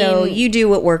 I mean, so you do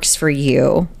what works for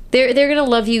you. They're gonna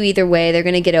love you either way. They're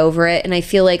gonna get over it, and I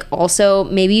feel like also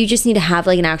maybe you just need to have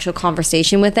like an actual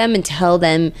conversation with them and tell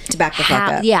them to back the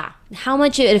fuck up. Yeah, how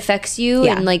much it affects you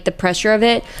and like the pressure of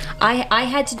it. I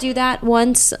had to do that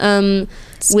once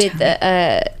with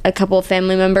a couple of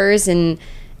family members, and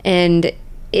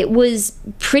it was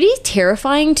pretty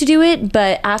terrifying to do it.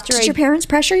 But after Did your parents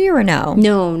pressure you or no?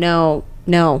 No.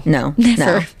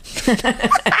 Never.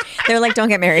 They're like, don't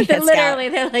get married. Literally,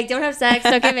 they're like, don't have sex,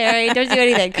 don't get married, don't do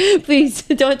anything. Please,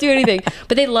 don't do anything.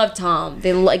 But they love Tom.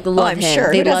 They like love him.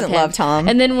 Sure. They Who doesn't love Tom?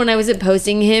 And then when I was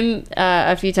posting him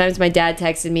a few times, my dad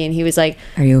texted me and he was like,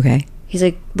 "Are you okay?" He's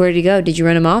like, "Where did he go? Did you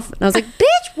run him off?" And I was like,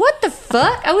 "Bitch, what the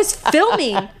fuck? I was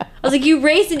filming." I was like, "You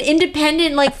raised an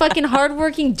independent, like fucking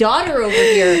hardworking daughter over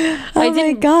here." Oh I my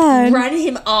didn't God. run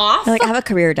him off. Like, I have a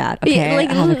career, Dad. Okay,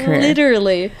 like I have a career.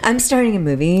 literally. I'm starring in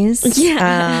movies.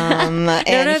 Yeah.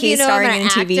 And he's starring in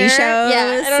TV shows.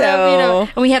 Yeah, I don't know if you know.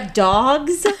 And we have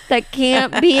dogs that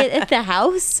can't be at the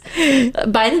house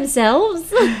by themselves.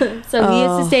 So he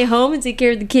has to stay home and take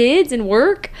care of the kids and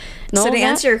work. So to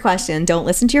answer your question, don't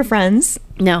listen to your friends.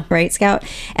 No. Right, Scout?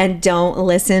 And don't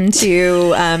listen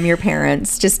to your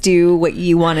parents. Just do what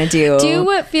you want to do. Do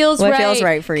what feels right. What feels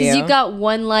right for you. Because you've got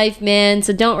one life, man.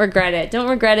 So don't regret it. Don't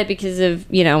regret it because of,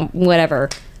 whatever.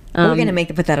 We're going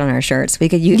to put that on our shirts. We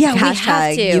could use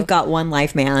hashtag, you've got one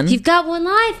life, man. You've got one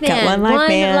life, man. Got one life,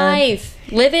 man. Life.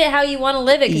 Live it how you want to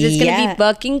live it because it's going to be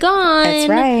fucking gone. That's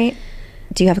right.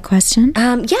 Do you have a question?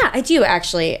 Yeah, I do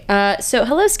actually. So,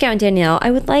 hello, Scout and Danielle.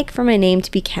 I would like for my name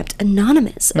to be kept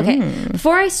anonymous. Okay.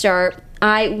 Before I start,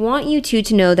 I want you two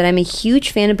to know that I'm a huge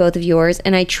fan of both of yours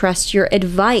and I trust your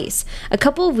advice. A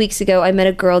couple of weeks ago, I met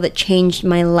a girl that changed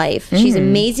my life. She's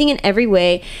amazing in every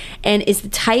way and is the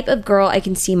type of girl I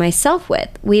can see myself with.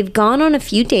 We've gone on a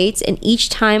few dates and each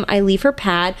time I leave her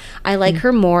pad, I like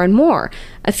her more and more.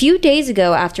 A few days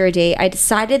ago after a date, I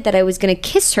decided that I was going to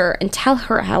kiss her and tell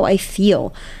her how I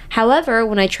feel. However,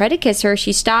 when I tried to kiss her,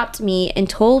 she stopped me and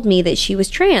told me that she was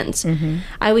trans.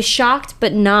 I was shocked,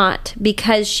 but not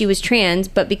because she was trans,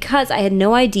 but because I had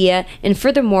no idea, and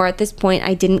furthermore, at this point,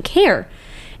 I didn't care.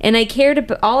 And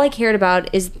all I cared about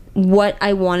is that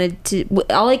I wanted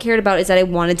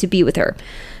to be with her.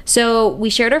 So we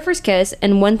shared our first kiss,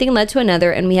 and one thing led to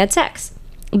another, and we had sex.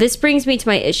 This brings me to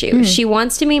my issue. She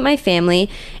wants to meet my family,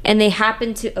 and they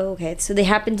happen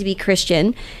to be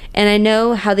Christian, and I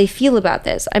know how they feel about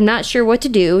this. I'm not sure what to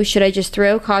do. Should I just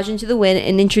throw caution to the wind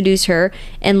and introduce her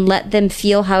and let them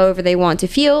feel however they want to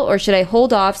feel, or should I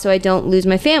hold off so I don't lose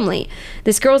my family?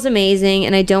 This girl's amazing,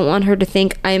 and I don't want her to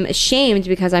think I'm ashamed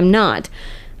because I'm not.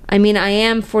 I mean, I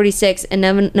am 46, and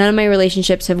none of my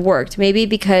relationships have worked. Maybe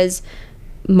because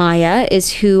Maya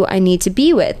is who I need to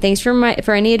be with. Thanks for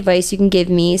any advice you can give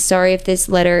me. Sorry if this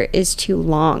letter is too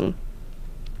long.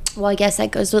 Well, I guess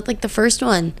that goes with like the first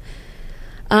one.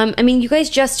 I mean, you guys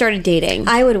just started dating.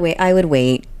 I would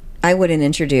wait. I wouldn't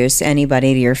introduce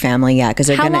anybody to your family yet because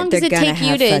they're gonna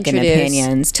have fucking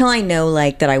opinions till I know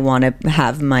like that I want to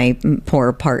have my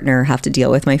poor partner have to deal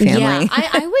with my family. Yeah,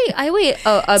 I wait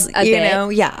a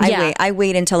bit. I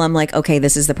wait until I'm like, okay,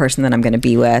 this is the person that I'm going to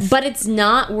be with. But it's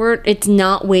not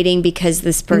waiting because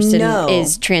this person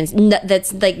is trans.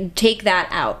 That's like, take that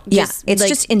out. It's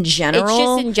just in general. It's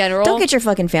just in general. Don't get your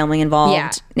fucking family involved.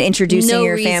 Yeah. Introducing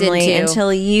your family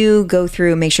until you go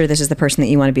through and make sure this is the person that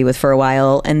you want to be with for a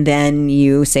while, and then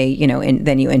you say, and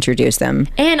then you introduce them.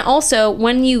 And also,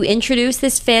 when you introduce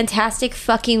this fantastic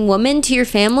fucking woman to your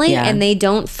family and they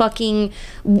don't fucking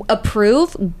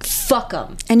approve, fuck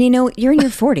them. And you're in your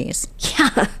 40s.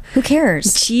 Yeah. Who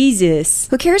cares? Jesus.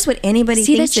 Who cares what anybody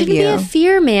thinks of you? That shouldn't be a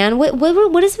fear, man.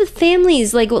 What is with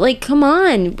families? Like, come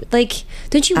on. Like,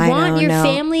 don't you want your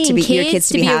family and kids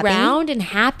to be around and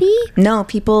happy? No,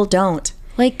 people don't.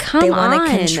 Like, come on. They want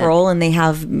to control, and they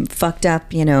have fucked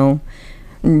up,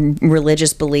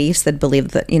 religious beliefs that believe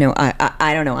that,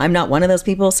 I don't know. I'm not one of those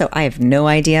people, so I have no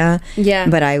idea. Yeah.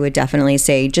 But I would definitely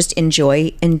say just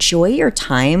enjoy your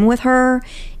time with her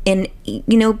and,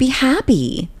 be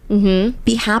happy.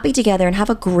 Be happy together and have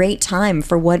a great time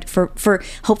for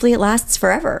hopefully it lasts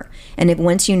forever. And if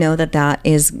once you know that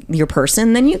is your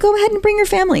person, then you go ahead and bring your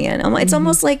family in. It's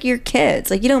almost like your kids.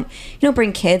 Like you don't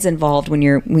bring kids involved when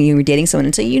you're dating someone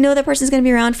until you know that person's going to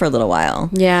be around for a little while.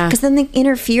 Yeah. Because then they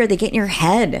interfere. They get in your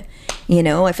head.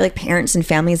 I feel like parents and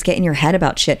families get in your head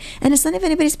about shit, and it's none of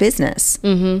anybody's business.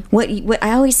 What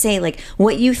I always say, like,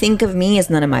 what you think of me is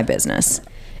none of my business.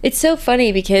 It's so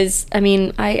funny because,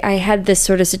 I had this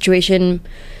sort of situation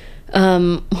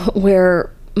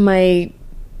where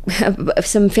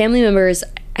some family members,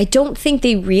 I don't think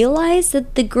they realize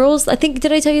that the girls,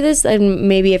 did I tell you this? And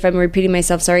maybe if I'm repeating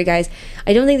myself, sorry guys.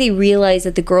 I don't think they realized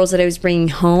that the girls that I was bringing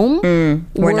home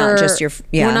were not just were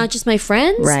not just my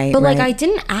friends. Right. But right. I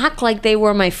didn't act like they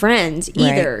were my friends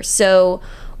either. Right. So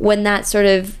when that sort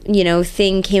of,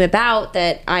 thing came about,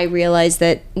 that I realized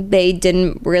that they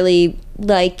didn't really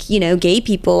like, gay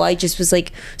people, I just was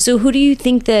like, so who do you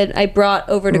think that I brought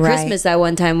over to Christmas that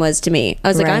one time was to me? I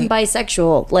was like, I'm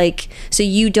bisexual. Like, so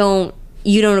you don't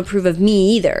approve of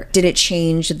me either. Did it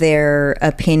change their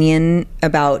opinion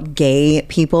about gay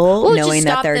people, knowing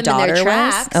that their daughter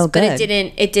was? Oh, good. But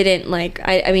it didn't like,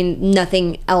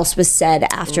 nothing else was said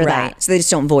after that. So they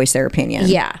just don't voice their opinion.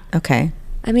 Yeah. Okay.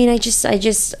 I know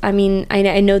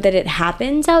that it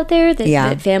happens out there,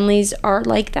 that families are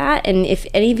like that. And if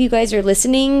any of you guys are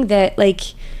listening, that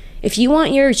if you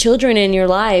want your children in your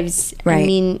lives,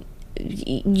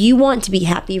 you want to be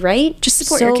happy, right? Just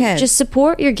support your kids. Just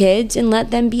support your kids and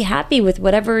let them be happy with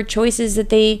whatever choices that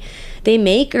they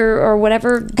make or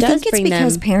whatever does bring them. I think it's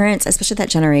because parents, especially that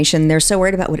generation, they're so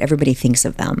worried about what everybody thinks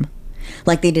of them.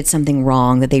 Like they did something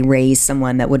wrong, that they raised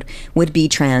someone that would be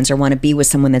trans or want to be with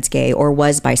someone that's gay or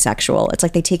was bisexual. It's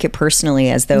like they take it personally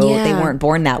as though they weren't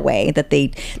born that way, that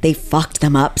they fucked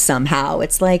them up somehow.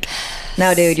 It's like,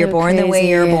 no, dude, you're born the way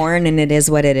you're born, and it is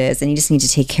what it is. And you just need to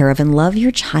take care of and love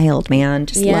your child, man.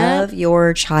 Just love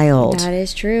your child. That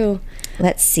is true.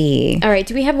 Let's see. All right.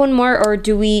 Do we have one more, or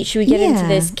should we get into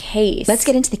this case? Let's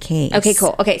get into the case. Okay,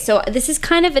 cool. Okay, so this is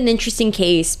kind of an interesting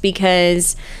case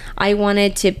because I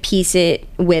wanted to piece it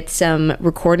with some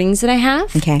recordings that I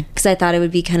have. Okay. Because I thought it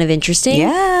would be kind of interesting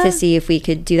to see if we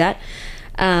could do that.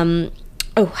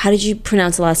 How did you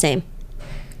pronounce the last name?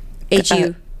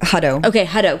 H-U. Hutto. Okay,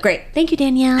 Hutto. Great. Thank you,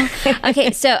 Danielle.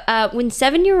 Okay, so when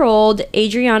 7-year-old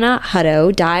Adriana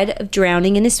Hutto died of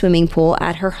drowning in a swimming pool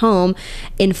at her home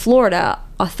in Florida,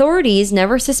 authorities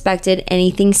never suspected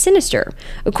anything sinister.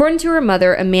 According to her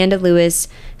mother, Amanda Lewis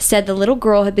said the little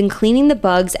girl had been cleaning the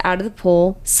bugs out of the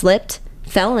pool, slipped,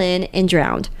 fell in, and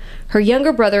drowned. Her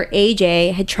younger brother,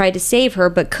 AJ, had tried to save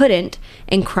her but couldn't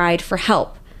and cried for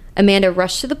help. Amanda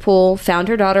rushed to the pool, found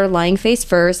her daughter lying face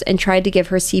first, and tried to give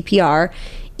her CPR,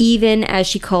 even as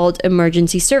she called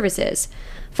emergency services.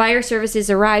 Fire services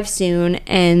arrived soon,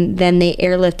 and then they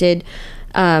airlifted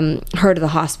her to the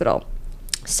hospital.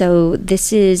 So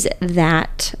this is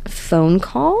that phone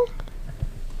call.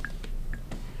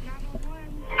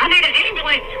 I need an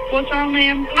ambulance. What's wrong,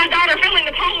 ma'am? My daughter fell in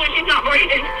the pool and she's not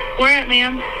breathing. Where at,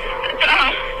 ma'am?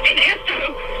 In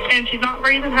Esto. And she's not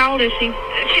breathing? How old is she?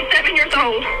 She's 7 years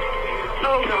old.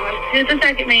 Oh, God. Just a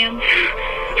second, ma'am.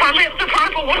 Her lips are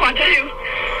purple. What do I do?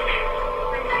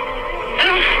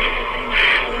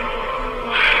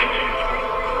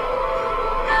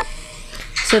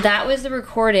 So that was the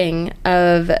recording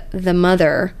of the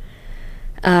mother.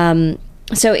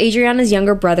 So Adriana's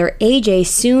younger brother, AJ,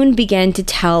 soon began to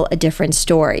tell a different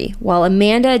story. While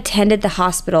Amanda attended the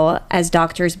hospital as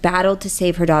doctors battled to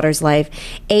save her daughter's life,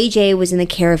 AJ was in the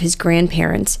care of his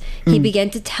grandparents. He began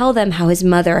to tell them how his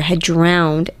mother had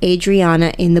drowned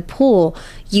Adriana in the pool,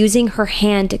 using her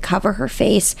hand to cover her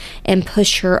face and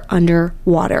push her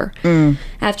underwater.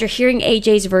 After hearing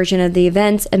AJ's version of the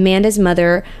events, Amanda's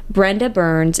mother, Brenda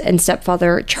Burns, and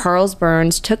stepfather, Charles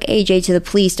Burns, took AJ to the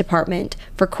police department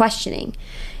for questioning.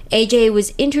 AJ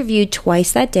was interviewed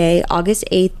twice that day, August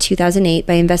 8th, 2008,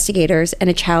 by investigators and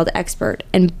a child expert,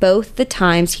 and both the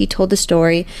times he told the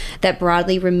story that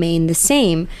broadly remained the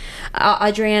same.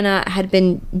 Adriana had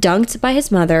been dunked by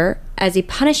his mother as a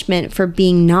punishment for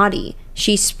being naughty.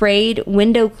 She sprayed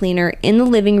window cleaner in the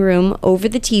living room over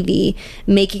the TV,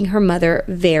 making her mother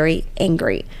very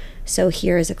angry. So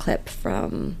here is a clip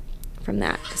from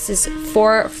that. This is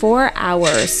 4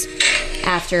 hours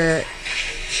after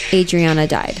Adriana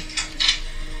died.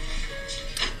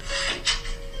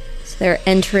 So they're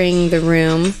entering the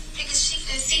room. Take a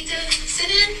seat to sit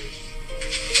in.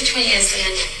 Which way is it?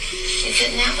 You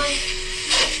sitting that way?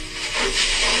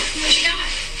 What you got?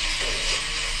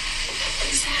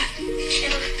 What's that?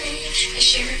 A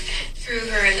sheriff threw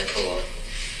her in the pool.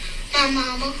 My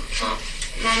mama.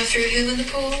 Mama threw who in the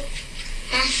pool?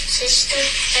 My sister,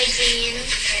 Adriana.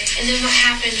 And then what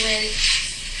happened when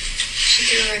she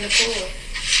threw her in the pool?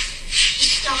 She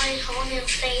started holding her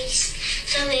face.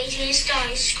 So Adriana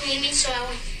started screaming, so I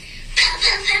went, pow,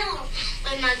 pow, pow,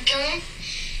 with my gun.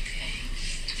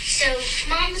 So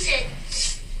Mom said,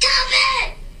 stop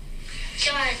it!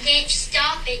 So I didn't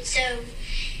stop it, so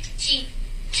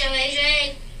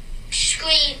AJ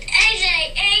screamed,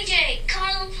 AJ,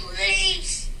 call the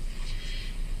police.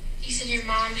 You said your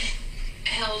mom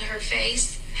held her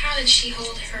face. How did she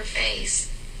hold her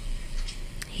face?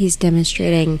 He's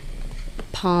demonstrating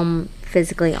palm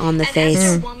physically on the face. An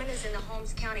Esther woman is in the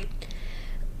Holmes County.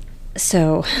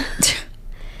 So,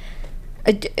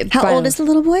 How old is the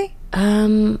little boy?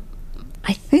 I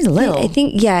He's little. I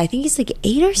think he's like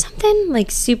 8 or something,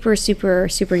 like super, super,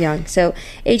 super young. So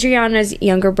Adriana's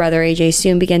younger brother, AJ,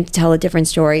 soon began to tell a different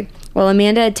story. While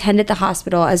Amanda attended the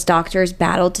hospital as doctors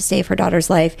battled to save her daughter's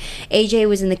life, AJ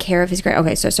was in the care of his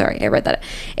Okay, so sorry, I read that.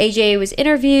 AJ was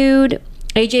interviewed.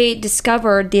 AJ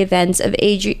discovered the events of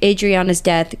Adriana's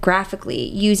death graphically,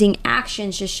 using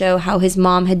actions to show how his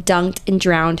mom had dunked and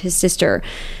drowned his sister.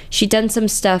 She'd done some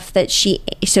stuff that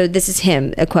so this is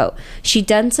him, a quote. She'd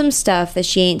done some stuff that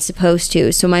she ain't supposed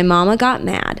to, so my mama got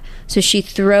mad, so she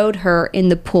throwed her in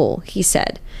the pool, he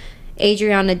said.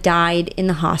 Adriana died in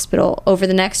the hospital. Over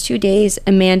the next 2 days,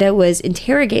 Amanda was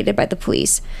interrogated by the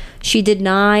police. She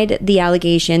denied the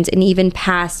allegations and even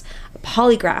passed a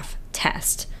polygraph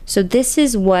test. So this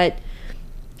is what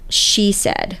she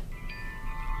said.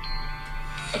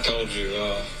 I told you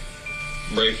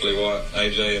briefly what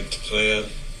AJ had said.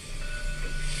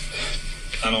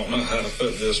 I don't know how to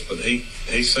put this, but he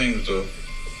seems to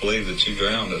believe that you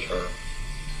drowned her.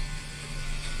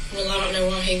 Well, I don't know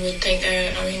why he would think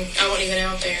that. I mean, I wasn't even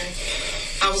out there.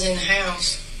 I was in the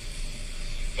house.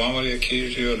 Why would he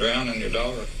accuse you of drowning your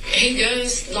daughter? He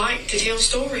does like to tell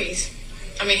stories.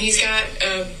 I mean, he's got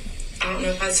I don't know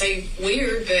if I'd say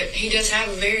weird, but he does have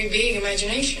a very big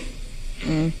imagination.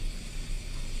 Mm.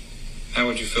 How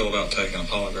would you feel about taking a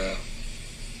polygraph?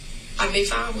 I'd be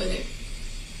fine with it.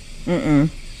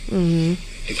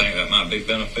 You think that might be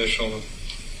beneficial?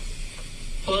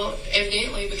 Well,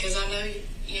 evidently, because I know,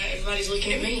 everybody's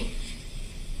looking at me.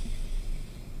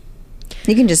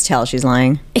 You can just tell she's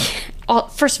lying.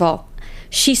 First of all,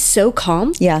 she's so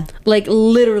calm. Yeah. Like,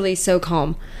 literally so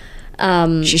calm.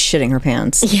 She's shitting her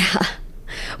pants. Yeah.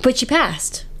 But she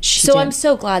passed. She did. I'm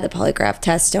so glad the polygraph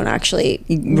tests don't actually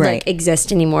Right.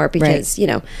 exist anymore because,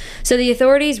 Right. So the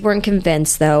authorities weren't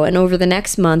convinced, though, and over the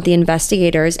next month, the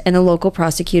investigators and the local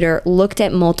prosecutor looked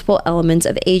at multiple elements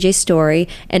of AJ's story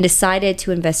and decided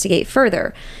to investigate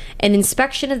further. An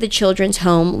inspection of the children's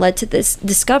home led to this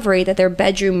discovery that their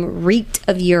bedroom reeked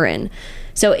of urine.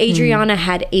 So Adriana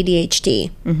had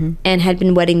ADHD and had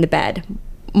been wetting the bed.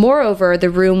 Moreover, the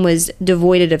room was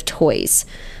devoid of toys.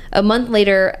 A month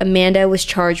later, Amanda was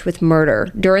charged with murder.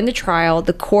 During the trial,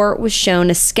 the court was shown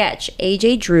a sketch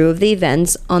AJ drew of the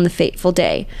events on the fateful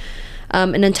day.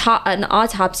 An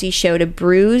autopsy showed a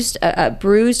bruised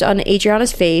on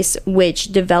Adriana's face,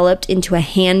 which developed into a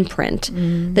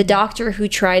handprint. The doctor who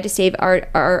tried to save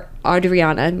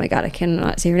Adriana, oh my God, I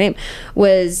cannot say her name,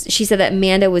 she said that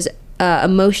Amanda was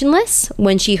emotionless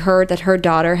when she heard that her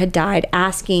daughter had died,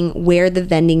 asking where the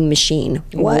vending machine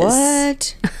was.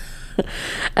 What?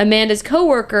 Amanda's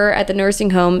co-worker at the nursing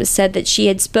home said that she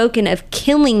had spoken of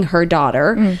killing her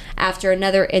daughter after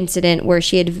another incident where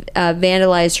she had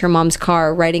vandalized her mom's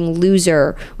car, writing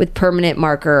 "loser" with permanent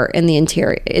marker in the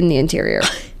interior.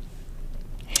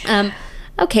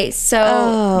 Okay,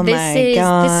 so this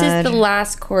is the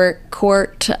last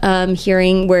court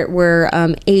hearing where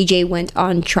AJ went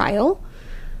on trial.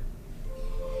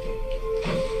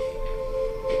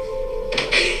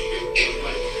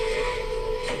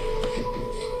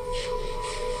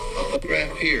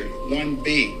 Right here,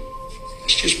 1B.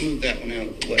 Let's just move that one out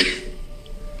of the way.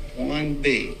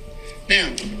 1B.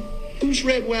 Now, whose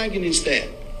red wagon is that?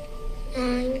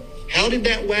 Mine. How did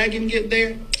that wagon get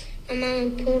there? My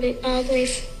mom pulled it all the way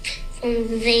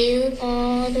from there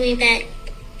all the way back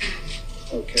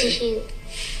to Okay, here.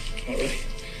 all right.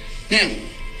 Now,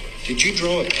 did you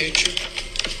draw a picture?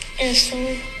 Yes,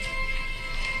 sir.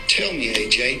 Tell me,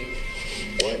 AJ,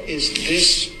 what is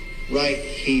this right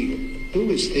here? Who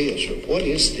is this, or what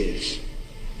is this?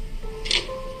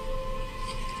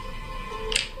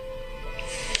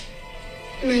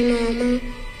 My mama.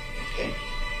 Okay.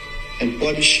 And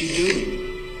what is she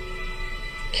doing?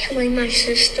 Killing my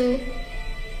sister.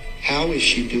 How is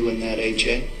she doing that,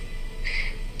 AJ?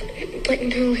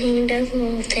 Putting her hand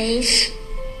over her face.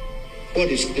 What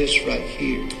is this right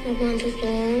here? My mother's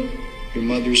arm. Your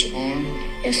mother's arm?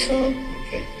 Yes, sir.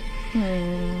 Okay.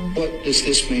 What does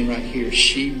this mean right here?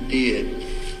 She did.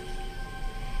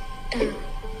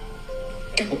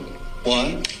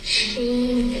 What?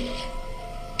 She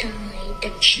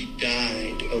died. She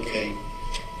died. Okay.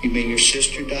 You mean your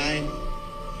sister died?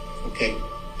 Okay.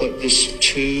 What this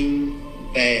too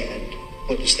bad?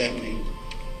 What does that mean?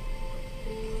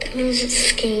 That means it's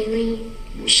scary.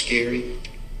 It was scary.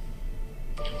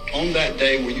 On that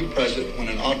day, were you present when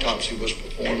an autopsy was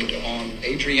performed on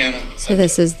Adriana? So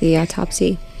this is the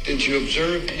autopsy. Did you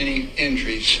observe any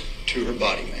injuries to her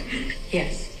body, ma'am?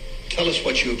 Yes. Tell us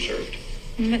what you observed.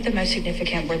 The most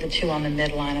significant were the two on the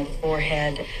midline of the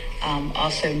forehead.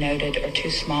 Also noted are two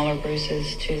smaller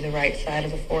bruises to the right side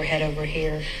of the forehead over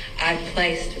here. I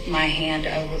placed my hand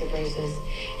over the bruises,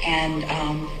 and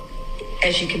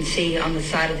as you can see on the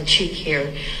side of the cheek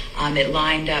here, it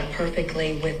lined up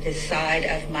perfectly with this side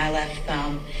of my left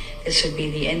thumb. This would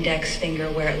be the index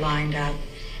finger where it lined up.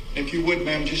 If you would,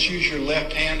 ma'am, just use your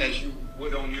left hand as you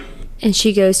would on your... And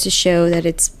she goes to show that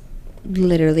it's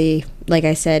literally, like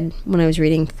I said when I was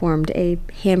reading, formed a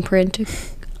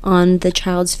handprint on the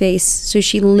child's face. So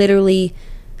she literally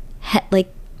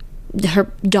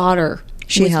her daughter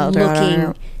she was held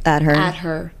looking at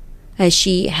her as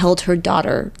she held her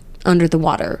daughter under the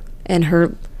water, and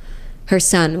her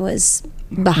son was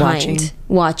behind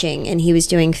watching, and he was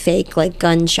doing fake like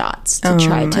gunshots to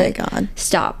try to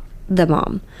stop the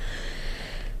mom.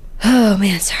 Oh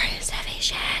man, sorry, it's heavy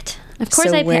shit. Of course,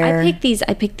 So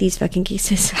I picked these fucking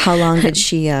cases. How long did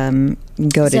she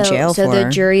go to jail for? So the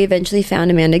jury eventually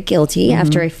found Amanda guilty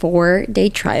after a 4-day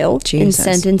trial and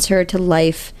sentenced her to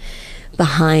life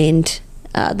behind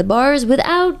the bars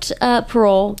without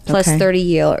parole, plus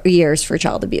 30 years for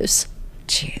child abuse.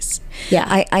 Jeez.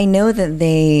 Yeah. I know that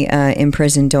they in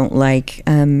prison don't like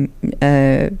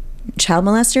child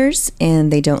molesters,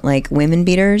 and they don't like women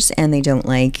beaters, and they don't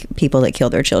like people that kill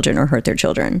their children or hurt their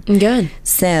children. Good.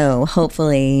 So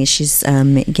hopefully she's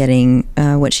getting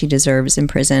what she deserves in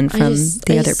prison from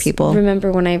the other people.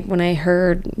 Remember when I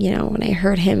heard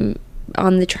him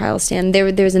on the trial stand, there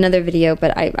was another video,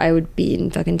 but I would be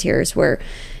in fucking tears where,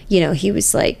 he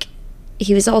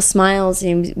was all smiles,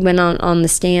 and he went on the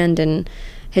stand, and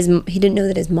he didn't know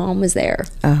that his mom was there.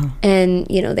 Oh. And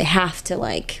they have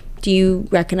to do you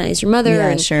recognize your mother?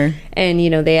 Yeah, sure. And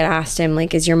they had asked him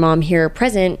is your mom here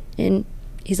present? And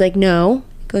he's like, no.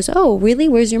 He goes, oh really?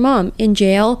 Where's your mom? In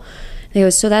jail. And he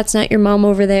goes, so that's not your mom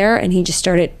over there? And he just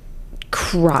started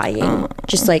crying,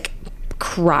 just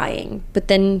crying. But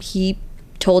then he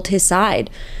told his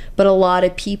side. But a lot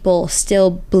of people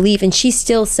still believe, and she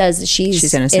still says that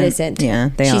she's innocent. Yeah,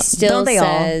 she still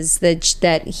says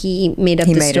that he made up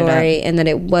the story and that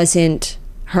it wasn't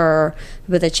her,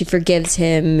 but that she forgives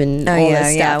him and all this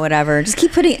stuff. Yeah, whatever. Just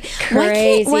keep putting it.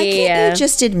 Crazy. Why can't they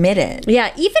just admit it?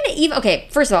 Yeah, even okay.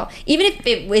 First of all, even if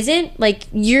it wasn't,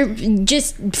 you're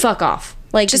just fuck off.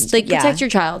 Protect your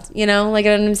child. You know what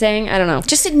I'm saying? I don't know.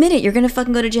 Just admit it. You're gonna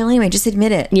fucking go to jail anyway. Just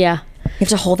admit it. Yeah. You have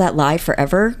to hold that lie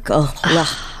forever.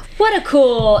 What a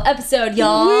cool episode,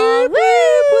 y'all. Woo, woo,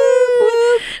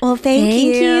 woo. Well, thank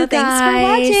you. Guys. Thanks for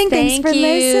watching. Thanks for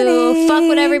listening. Fuck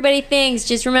what everybody thinks.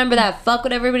 Just remember that. Fuck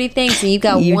what everybody thinks. And you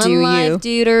got one life,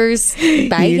 duders.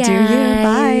 Bye, you guys. Do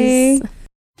you. Bye.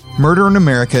 Murder in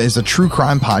America is a true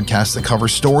crime podcast that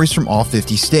covers stories from all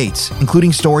 50 states,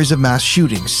 including stories of mass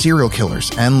shootings, serial killers,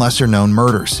 and lesser-known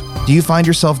murders. Do you find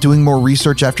yourself doing more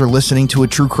research after listening to a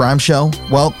true crime show?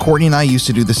 Well, Courtney and I used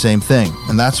to do the same thing,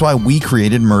 and that's why we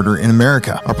created Murder in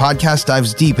America. Our podcast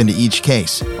dives deep into each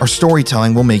case. Our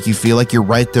storytelling will make you feel like you're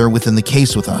right there within the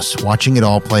case with us, watching it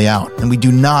all play out, and we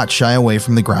do not shy away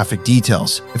from the graphic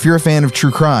details. If you're a fan of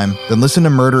true crime, then listen to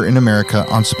Murder in America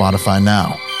on Spotify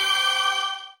now.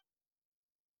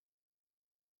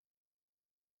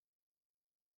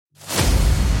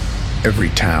 Every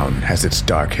town has its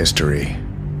dark history.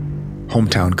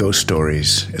 Hometown Ghost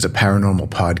Stories is a paranormal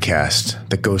podcast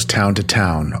that goes town to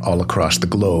town all across the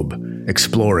globe,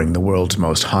 exploring the world's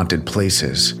most haunted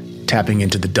places, tapping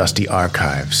into the dusty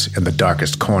archives and the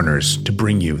darkest corners to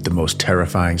bring you the most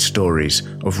terrifying stories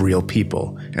of real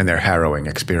people and their harrowing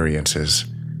experiences.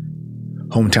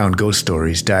 Hometown Ghost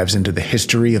Stories dives into the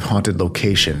history of haunted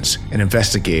locations and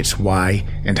investigates why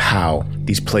and how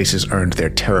these places earned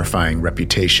their terrifying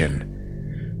reputation.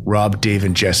 Rob, Dave,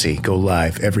 and Jesse go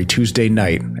live every Tuesday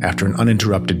night after an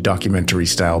uninterrupted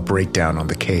documentary-style breakdown on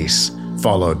the case,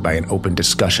 followed by an open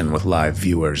discussion with live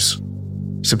viewers.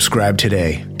 Subscribe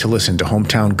today to listen to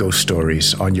Hometown Ghost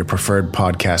Stories on your preferred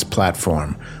podcast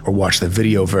platform, or watch the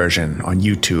video version on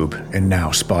YouTube and now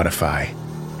Spotify.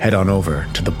 Head on over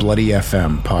to the Bloody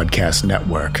FM podcast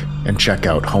network and check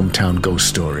out Hometown Ghost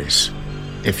Stories,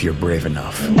 if you're brave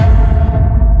enough.